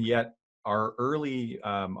 And yet our early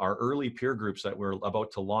peer groups that we're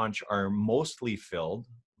about to launch are mostly filled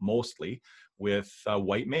with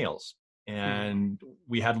white males. And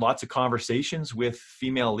we had lots of conversations with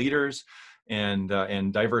female leaders and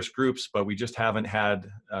diverse groups, but we just haven't had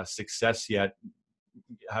success yet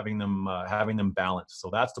having them balanced. So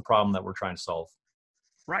that's the problem that we're trying to solve.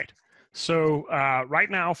 Right. So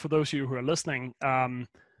right now, for those of you who are listening,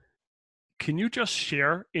 can you just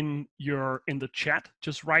share in the chat,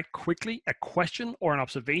 just write quickly a question or an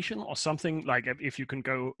observation or something, like if you can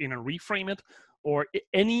go in and reframe it, or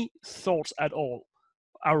any thoughts at all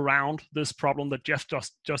around this problem that Jeff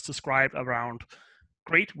just described around,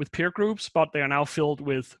 great with peer groups, but they are now filled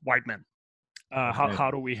with white men. Okay. How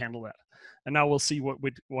do we handle that? And now we'll see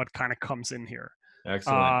what kind of comes in here.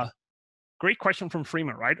 Excellent. Great question from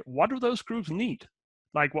Freeman, right? What do those groups need?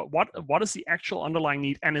 Like what is the actual underlying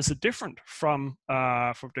need, and is it different from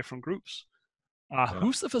different groups?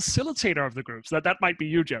 Who's the facilitator of the groups? That might be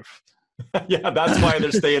you, Jeff. Yeah, that's why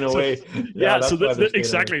they're staying away. So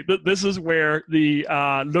exactly. This is where the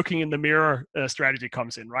looking in the mirror strategy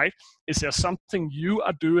comes in, right? Is there something you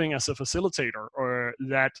are doing as a facilitator, or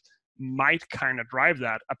that might kind of drive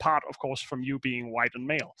that, apart, of course, from you being white and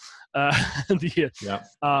male?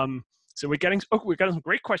 So we're getting some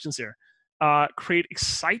great questions here. Create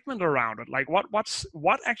excitement around it. Like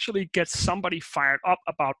what actually gets somebody fired up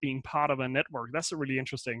about being part of a network? That's a really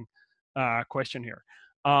interesting question here.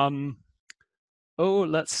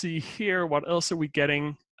 Let's see here. What else are we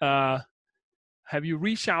getting? Have you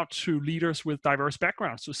reached out to leaders with diverse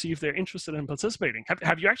backgrounds to see if they're interested in participating?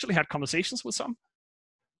 Have you actually had conversations with some?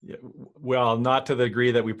 Yeah, well, not to the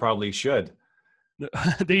degree that we probably should.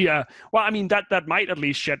 Well, I mean, that might at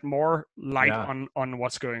least shed more light on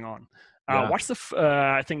what's going on. What's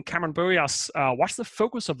I think Cameron Bowie asks, what's the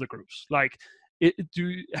focus of the groups? Like,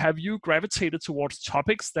 have you gravitated towards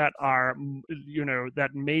topics that are, that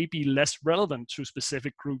may be less relevant to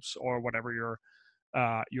specific groups or whatever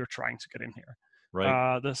you're trying to get in here?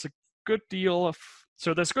 Right. There's a good deal of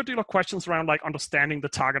questions around like understanding the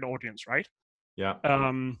target audience, right? Yeah.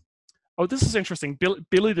 This is interesting.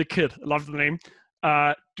 Billy the Kid, I love the name.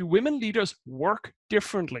 Do women leaders work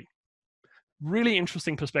differently? Really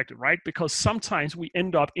interesting perspective, right? Because sometimes we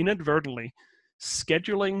end up inadvertently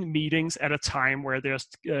scheduling meetings at a time where there's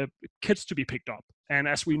kids to be picked up. And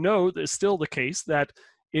as we know, there's still the case that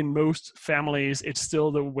in most families, it's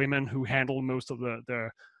still the women who handle most of the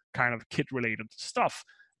kind of kid-related stuff.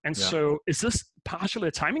 And so is this partially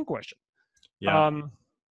a timing question? Yeah.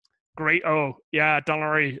 Great. Oh, yeah,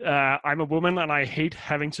 Donnery, I'm a woman and I hate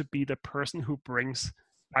having to be the person who brings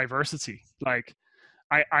diversity. Like,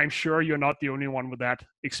 I'm sure you're not the only one with that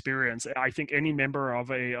experience. I think any member of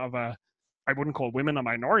a I wouldn't call women a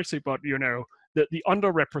minority, but the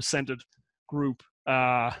underrepresented group,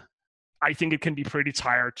 I think it can be pretty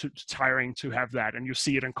tiring to have that. And you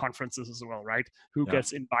see it in conferences as well, right? Who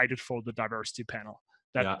gets invited for the diversity panel?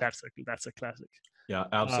 That's a classic. Yeah,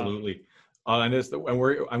 absolutely.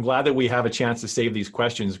 I'm glad that we have a chance to save these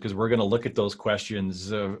questions, because we're going to look at those questions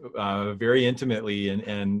very intimately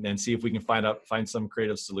and see if we can find some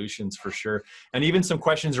creative solutions for sure. And even some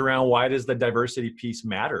questions around why does the diversity piece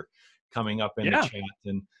matter coming up in the chat.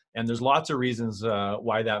 And there's lots of reasons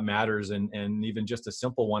why that matters. And even just a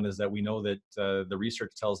simple one is that we know that the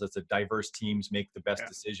research tells us that diverse teams make the best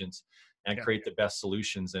decisions and create the best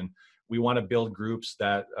solutions. And we want to build groups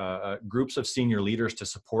groups of senior leaders to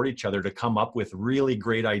support each other, to come up with really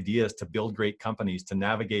great ideas, to build great companies, to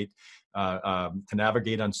navigate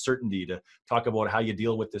uncertainty, to talk about how you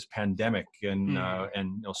deal with this pandemic, and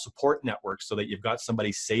support networks so that you've got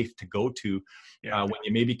somebody safe to go to when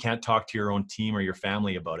you maybe can't talk to your own team or your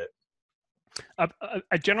family about it.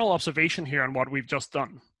 A general observation here on what we've just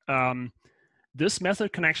done. This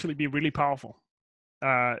method can actually be really powerful.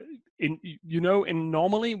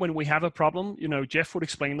 Normally when we have a problem, Jeff would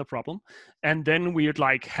explain the problem, and then we would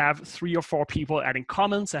have 3 or 4 people adding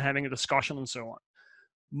comments and having a discussion and so on.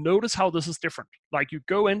 Notice how this is different. Like, you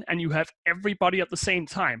go in and you have everybody at the same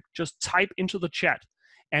time just type into the chat,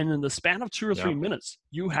 and in the span of 2 or 3 minutes,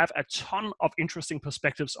 you have a ton of interesting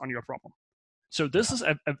perspectives on your problem. So this is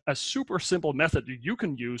a super simple method that you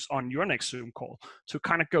can use on your next Zoom call to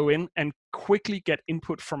kind of go in and quickly get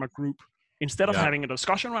input from a group. Instead of having a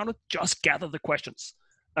discussion around it, just gather the questions.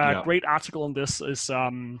 Great article on this is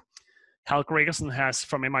Hal Gregerson has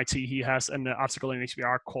from MIT. He has an article in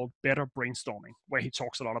HBR called Better Brainstorming, where he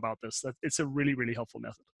talks a lot about this. It's a really, really helpful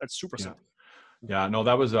method. That's super simple. Yeah, no,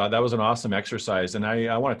 that was an awesome exercise, and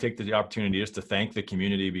I want to take the opportunity just to thank the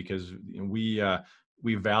community, because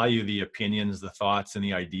we value the opinions, the thoughts, and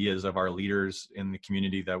the ideas of our leaders in the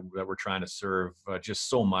community that we're trying to serve just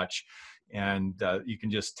so much. And you can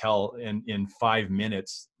just tell in 5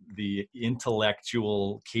 minutes the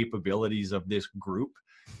intellectual capabilities of this group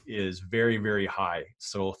is very, very high.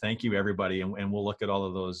 So thank you, everybody, and we'll look at all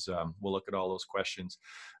of those. We'll look at all those questions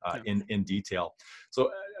in detail. So,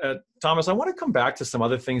 Thomas, I want to come back to some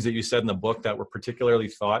other things that you said in the book that were particularly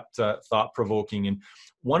thought-provoking, and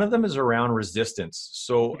one of them is around resistance.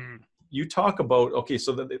 So you talk about, okay,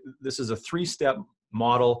 so this is a 3-step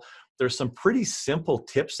model. There's some pretty simple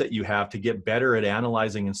tips that you have to get better at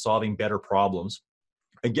analyzing and solving better problems.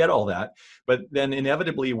 I get all that, but then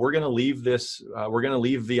inevitably we're going to leave this. We're going to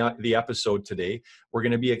leave the episode today. We're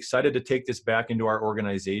going to be excited to take this back into our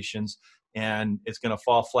organizations, and it's going to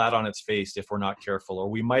fall flat on its face if we're not careful, or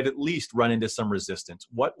we might at least run into some resistance.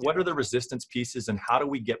 What are the resistance pieces, and how do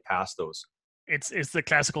we get past those? It's the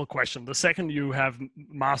classical question. The second you have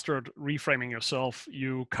mastered reframing yourself,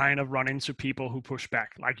 you kind of run into people who push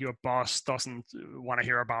back, like your boss doesn't want to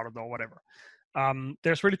hear about it or whatever.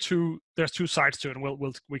 There's really two sides to it,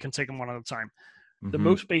 and we can take them one at a time. The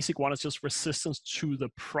most basic one is just resistance to the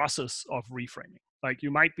process of reframing. Like,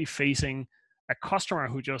 you might be facing a customer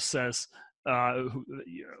who just says, why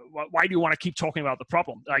do you want to keep talking about the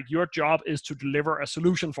problem? Like, your job is to deliver a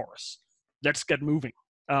solution for us. Let's get moving.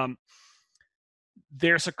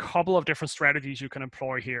 There's a couple of different strategies you can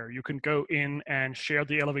employ here. You can go in and share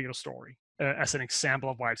the elevator story as an example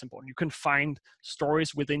of why it's important. You can find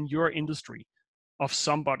stories within your industry of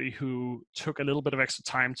somebody who took a little bit of extra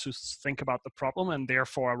time to think about the problem and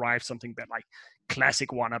therefore arrived something better. Like,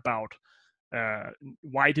 classic one about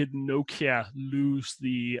why did Nokia lose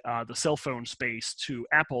the cell phone space to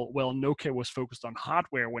Apple? Well, Nokia was focused on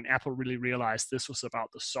hardware when Apple really realized this was about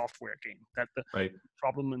the software game, that the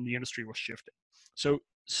problem in the industry was shifting. So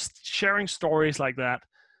sharing stories like that,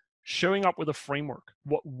 showing up with a framework.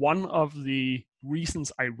 One of the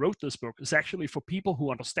reasons I wrote this book is actually for people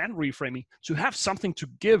who understand reframing to have something to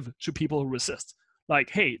give to people who resist. Like,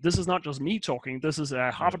 hey, this is not just me talking. This is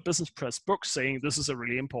a Harvard Business Press book saying this is a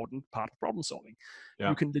really important part of problem solving. Yeah.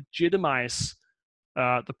 You can legitimize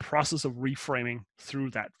the process of reframing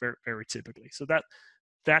through that very, very typically. So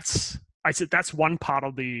that's one part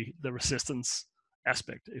of the resistance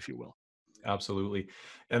aspect, if you will. Absolutely.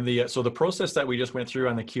 And so the process that we just went through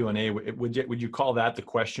on the Q&A, would you call that the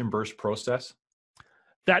question burst process?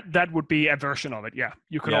 That would be a version of it. Yeah.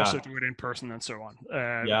 You could also do it in person and so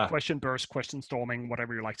on. Question burst, question storming,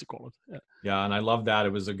 whatever you like to call it. Yeah. And I love that.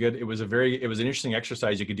 It was an interesting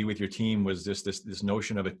exercise you could do with your team, was this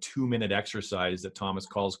notion of a 2-minute exercise that Thomas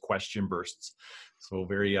calls question bursts. So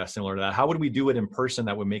very similar to that. How would we do it in person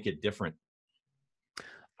that would make it different?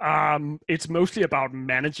 It's mostly about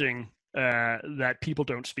managing that people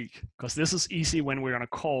don't speak, because this is easy when we're on a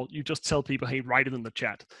call. You just tell people, hey, write it in the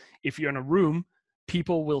chat. If you're in a room,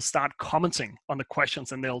 people will start commenting on the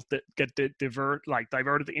questions, and they'll get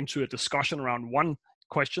diverted into a discussion around one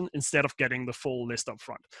question instead of getting the full list up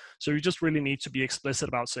front. So you just really need to be explicit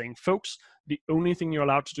about saying, folks, the only thing you're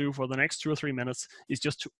allowed to do for the next 2 or 3 minutes is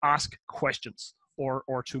just to ask questions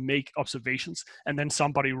or to make observations, and then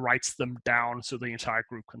somebody writes them down so the entire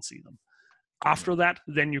group can see them. After that,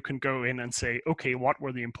 then you can go in and say, okay, what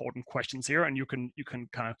were the important questions here? And you can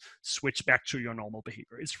kind of switch back to your normal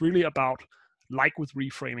behavior. It's really about, like with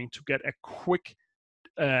reframing, to get a quick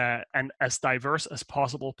and as diverse as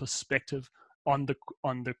possible perspective on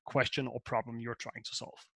the question or problem you're trying to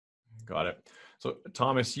solve. Got it. So,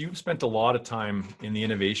 Thomas, you've spent a lot of time in the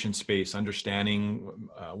innovation space, understanding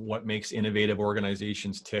what makes innovative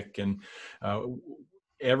organizations tick, and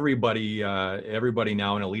everybody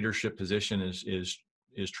now in a leadership position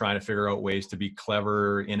is trying to figure out ways to be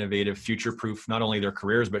clever, innovative, future-proof not only their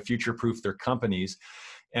careers but future-proof their companies.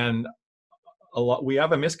 And we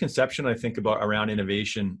have a misconception, I think, around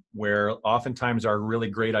innovation, where oftentimes our really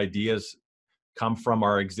great ideas come from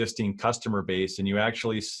our existing customer base, and you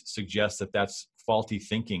actually suggest that that's faulty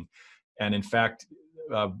thinking. And in fact,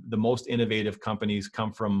 the most innovative companies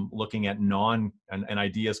come from looking at and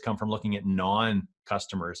ideas come from looking at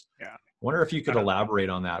non-customers. Yeah. Wonder if you could elaborate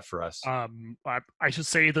on that for us. I should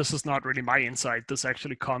say this is not really my insight. This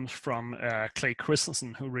actually comes from Clay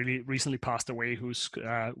Christensen, who really recently passed away, who's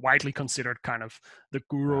widely considered kind of the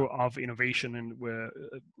guru of innovation, and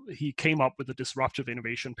he came up with the disruptive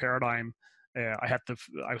innovation paradigm. I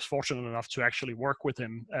was fortunate enough to actually work with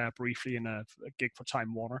him briefly in a gig for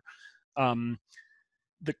Time Warner.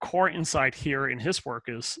 The core insight here in his work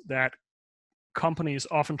is that companies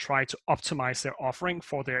often try to optimize their offering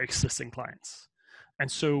for their existing clients. And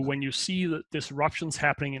so when you see the disruptions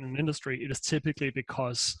happening in an industry, it is typically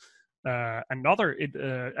because an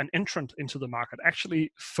entrant into the market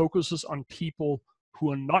actually focuses on people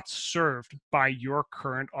who are not served by your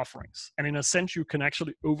current offerings. And in a sense, you can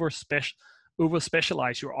actually over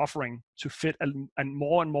specialize your offering to fit a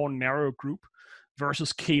more and more narrow group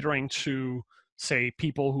versus catering to, say,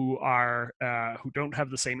 people who don't have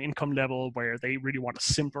the same income level, where they really want a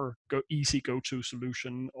simpler, easy go-to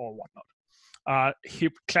solution or whatnot. Here,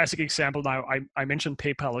 classic example. Now, I mentioned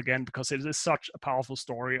PayPal again because it is such a powerful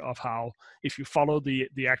story of how, if you follow the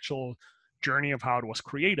actual journey of how it was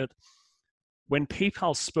created, when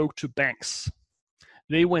PayPal spoke to banks,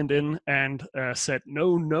 they went in and said,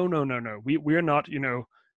 no, we're not,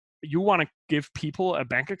 you want to give people a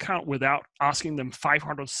bank account without asking them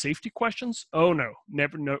 500 safety questions? Oh no,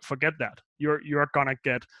 never, no, forget that. You're gonna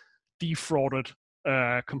get defrauded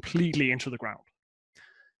completely into the ground.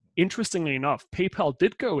 Interestingly enough, PayPal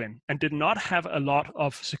did go in and did not have a lot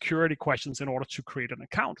of security questions in order to create an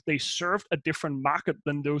account. They served a different market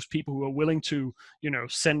than those people who are willing to,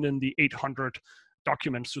 send in the 800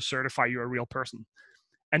 documents to certify you're a real person.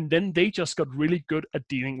 And then they just got really good at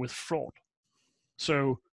dealing with fraud.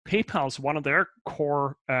 So PayPal's one of their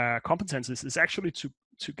core competencies is actually to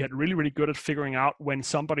get really, really good at figuring out when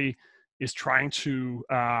somebody is trying to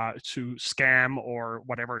scam or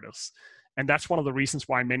whatever it is. And that's one of the reasons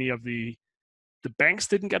why many of the banks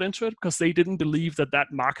didn't get into it, because they didn't believe that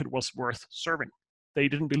market was worth serving. They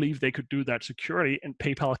didn't believe they could do that security, and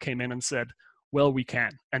PayPal came in and said, well, we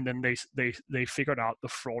can. And then they figured out the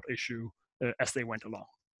fraud issue as they went along.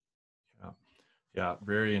 Yeah,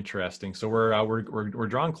 very interesting. So we're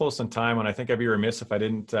drawing close on time, and I think I'd be remiss if I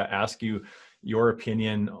didn't ask you your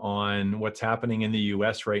opinion on what's happening in the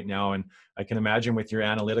U.S. right now. And I can imagine with your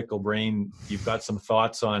analytical brain, you've got some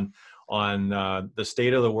thoughts on the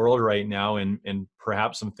state of the world right now, and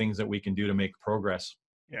perhaps some things that we can do to make progress.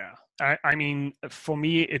 Yeah, I mean, for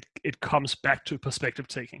me, it comes back to perspective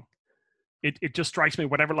taking. It just strikes me,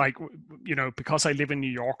 whatever, like, because I live in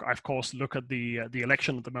New York, I of course look at the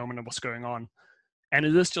election at the moment and what's going on. And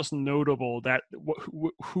it is just notable that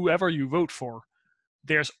whoever you vote for,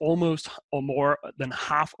 there's almost or more than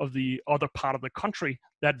half of the other part of the country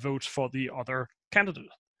that votes for the other candidate.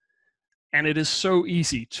 And it is so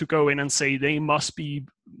easy to go in and say they must be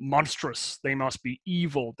monstrous, they must be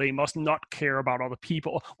evil, they must not care about other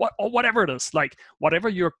people, or whatever it is, like whatever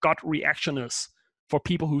your gut reaction is for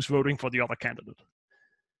people who's voting for the other candidate.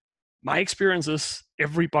 My experience is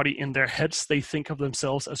everybody in their heads, they think of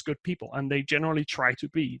themselves as good people, and they generally try to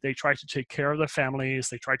be. They try to take care of their families,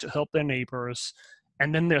 they try to help their neighbors,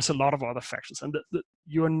 and then there's a lot of other factors. And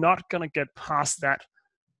you're not going to get past that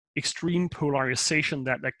extreme polarization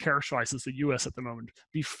that characterizes the US at the moment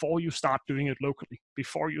before you start doing it locally,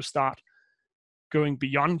 before you start going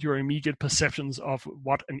beyond your immediate perceptions of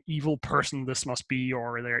what an evil person this must be,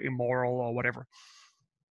 or they're immoral or whatever,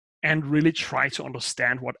 and really try to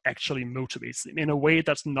understand what actually motivates them in a way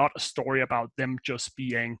that's not a story about them just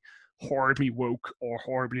being horribly woke or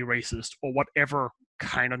horribly racist or whatever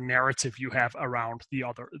kind of narrative you have around the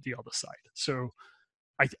other side. So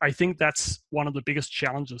I think that's one of the biggest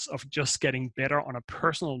challenges of just getting better on a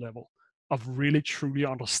personal level, of really truly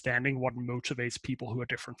understanding what motivates people who are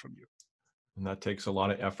different from you. And that takes a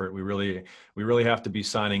lot of effort. We really have to be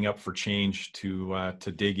signing up for change to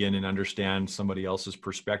dig in and understand somebody else's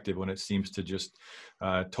perspective when it seems to just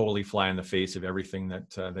totally fly in the face of everything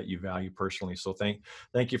that you value personally. So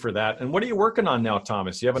thank you for that. And what are you working on now,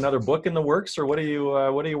 Thomas? You have another book in the works, or what are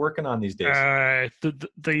you working on these days?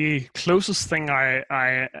 The closest thing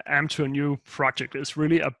I am to a new project is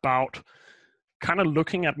really about kind of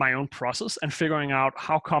looking at my own process and figuring out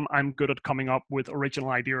how come I'm good at coming up with original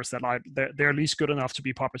ideas that they're at least good enough to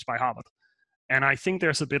be published by Harvard. And I think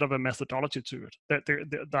there's a bit of a methodology to it. That they're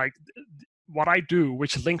like what I do,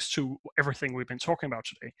 which links to everything we've been talking about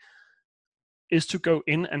today, is to go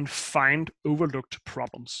in and find overlooked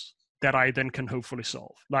problems that I then can hopefully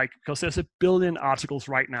solve. Like, because there's a billion articles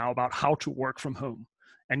right now about how to work from home,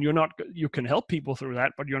 and you can help people through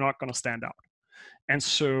that, but you're not going to stand out. And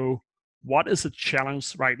so what is a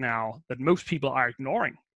challenge right now that most people are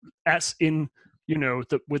ignoring, as in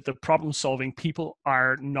with the problem solving, people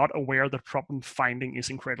are not aware that problem finding is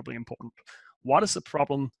incredibly important. What is the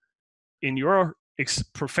problem in your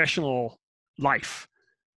professional life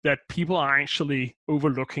that people are actually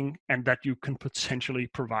overlooking and that you can potentially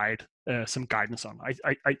provide some guidance on?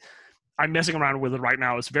 I'm messing around with it right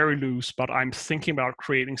now. It's very loose, but I'm thinking about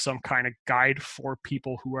creating some kind of guide for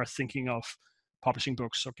people who are thinking of publishing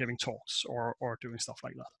books or giving talks or doing stuff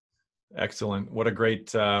like that. Excellent. What a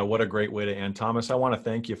great way to end. Thomas, I want to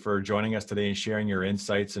thank you for joining us today and sharing your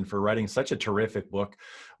insights and for writing such a terrific book,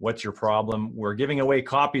 What's Your Problem? We're giving away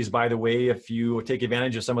copies, by the way, if you take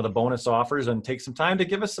advantage of some of the bonus offers and take some time to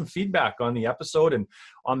give us some feedback on the episode and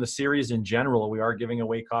on the series in general. We are giving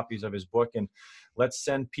away copies of his book, and let's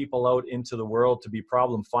send people out into the world to be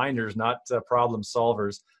problem finders, not problem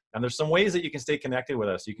solvers. And there's some ways that you can stay connected with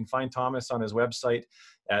us. You can find Thomas on his website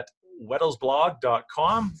at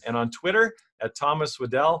weddellsblog.com and on Twitter at Thomas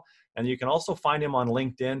Weddell. And you can also find him on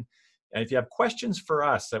LinkedIn. And if you have questions for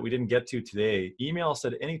us that we didn't get to today, email us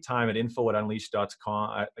at any time at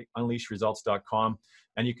info@unleashresults.com, unleashresults.com.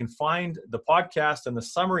 And you can find the podcast and the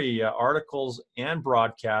summary articles and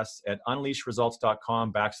broadcasts at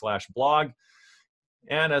unleashresults.com/blog.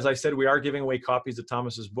 And as I said, we are giving away copies of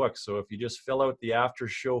Thomas's book. So if you just fill out the after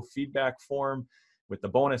show feedback form with the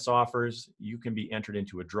bonus offers, you can be entered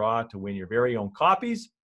into a draw to win your very own copies.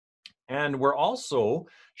 And we're also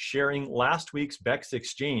sharing last week's Bex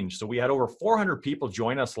Exchange. So we had over 400 people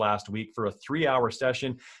join us last week for a 3-hour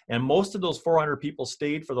session. And most of those 400 people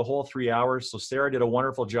stayed for the whole 3 hours. So Sarah did a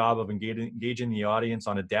wonderful job of engaging the audience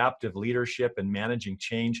on adaptive leadership and managing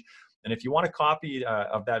change. And if you want a copy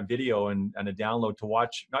of that video and a download to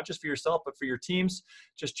watch, not just for yourself, but for your teams,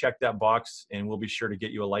 just check that box and we'll be sure to get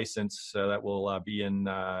you a license that will be in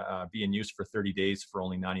use for 30 days for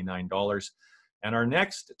only $99. And our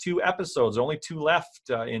next 2 episodes, only 2 left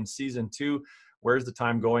in season 2. Where's the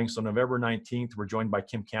time going? So November 19th, we're joined by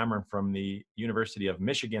Kim Cameron from the University of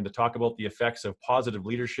Michigan to talk about the effects of positive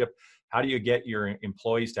leadership. How do you get your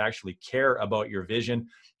employees to actually care about your vision?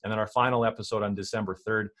 And then our final episode on December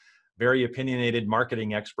 3rd, very opinionated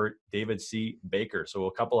marketing expert, David C. Baker. So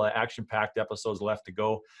a couple of action-packed episodes left to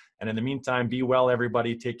go. And in the meantime, be well,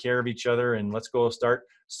 everybody. Take care of each other, and let's go start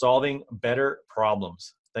solving better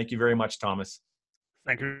problems. Thank you very much, Thomas.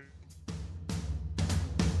 Thank you.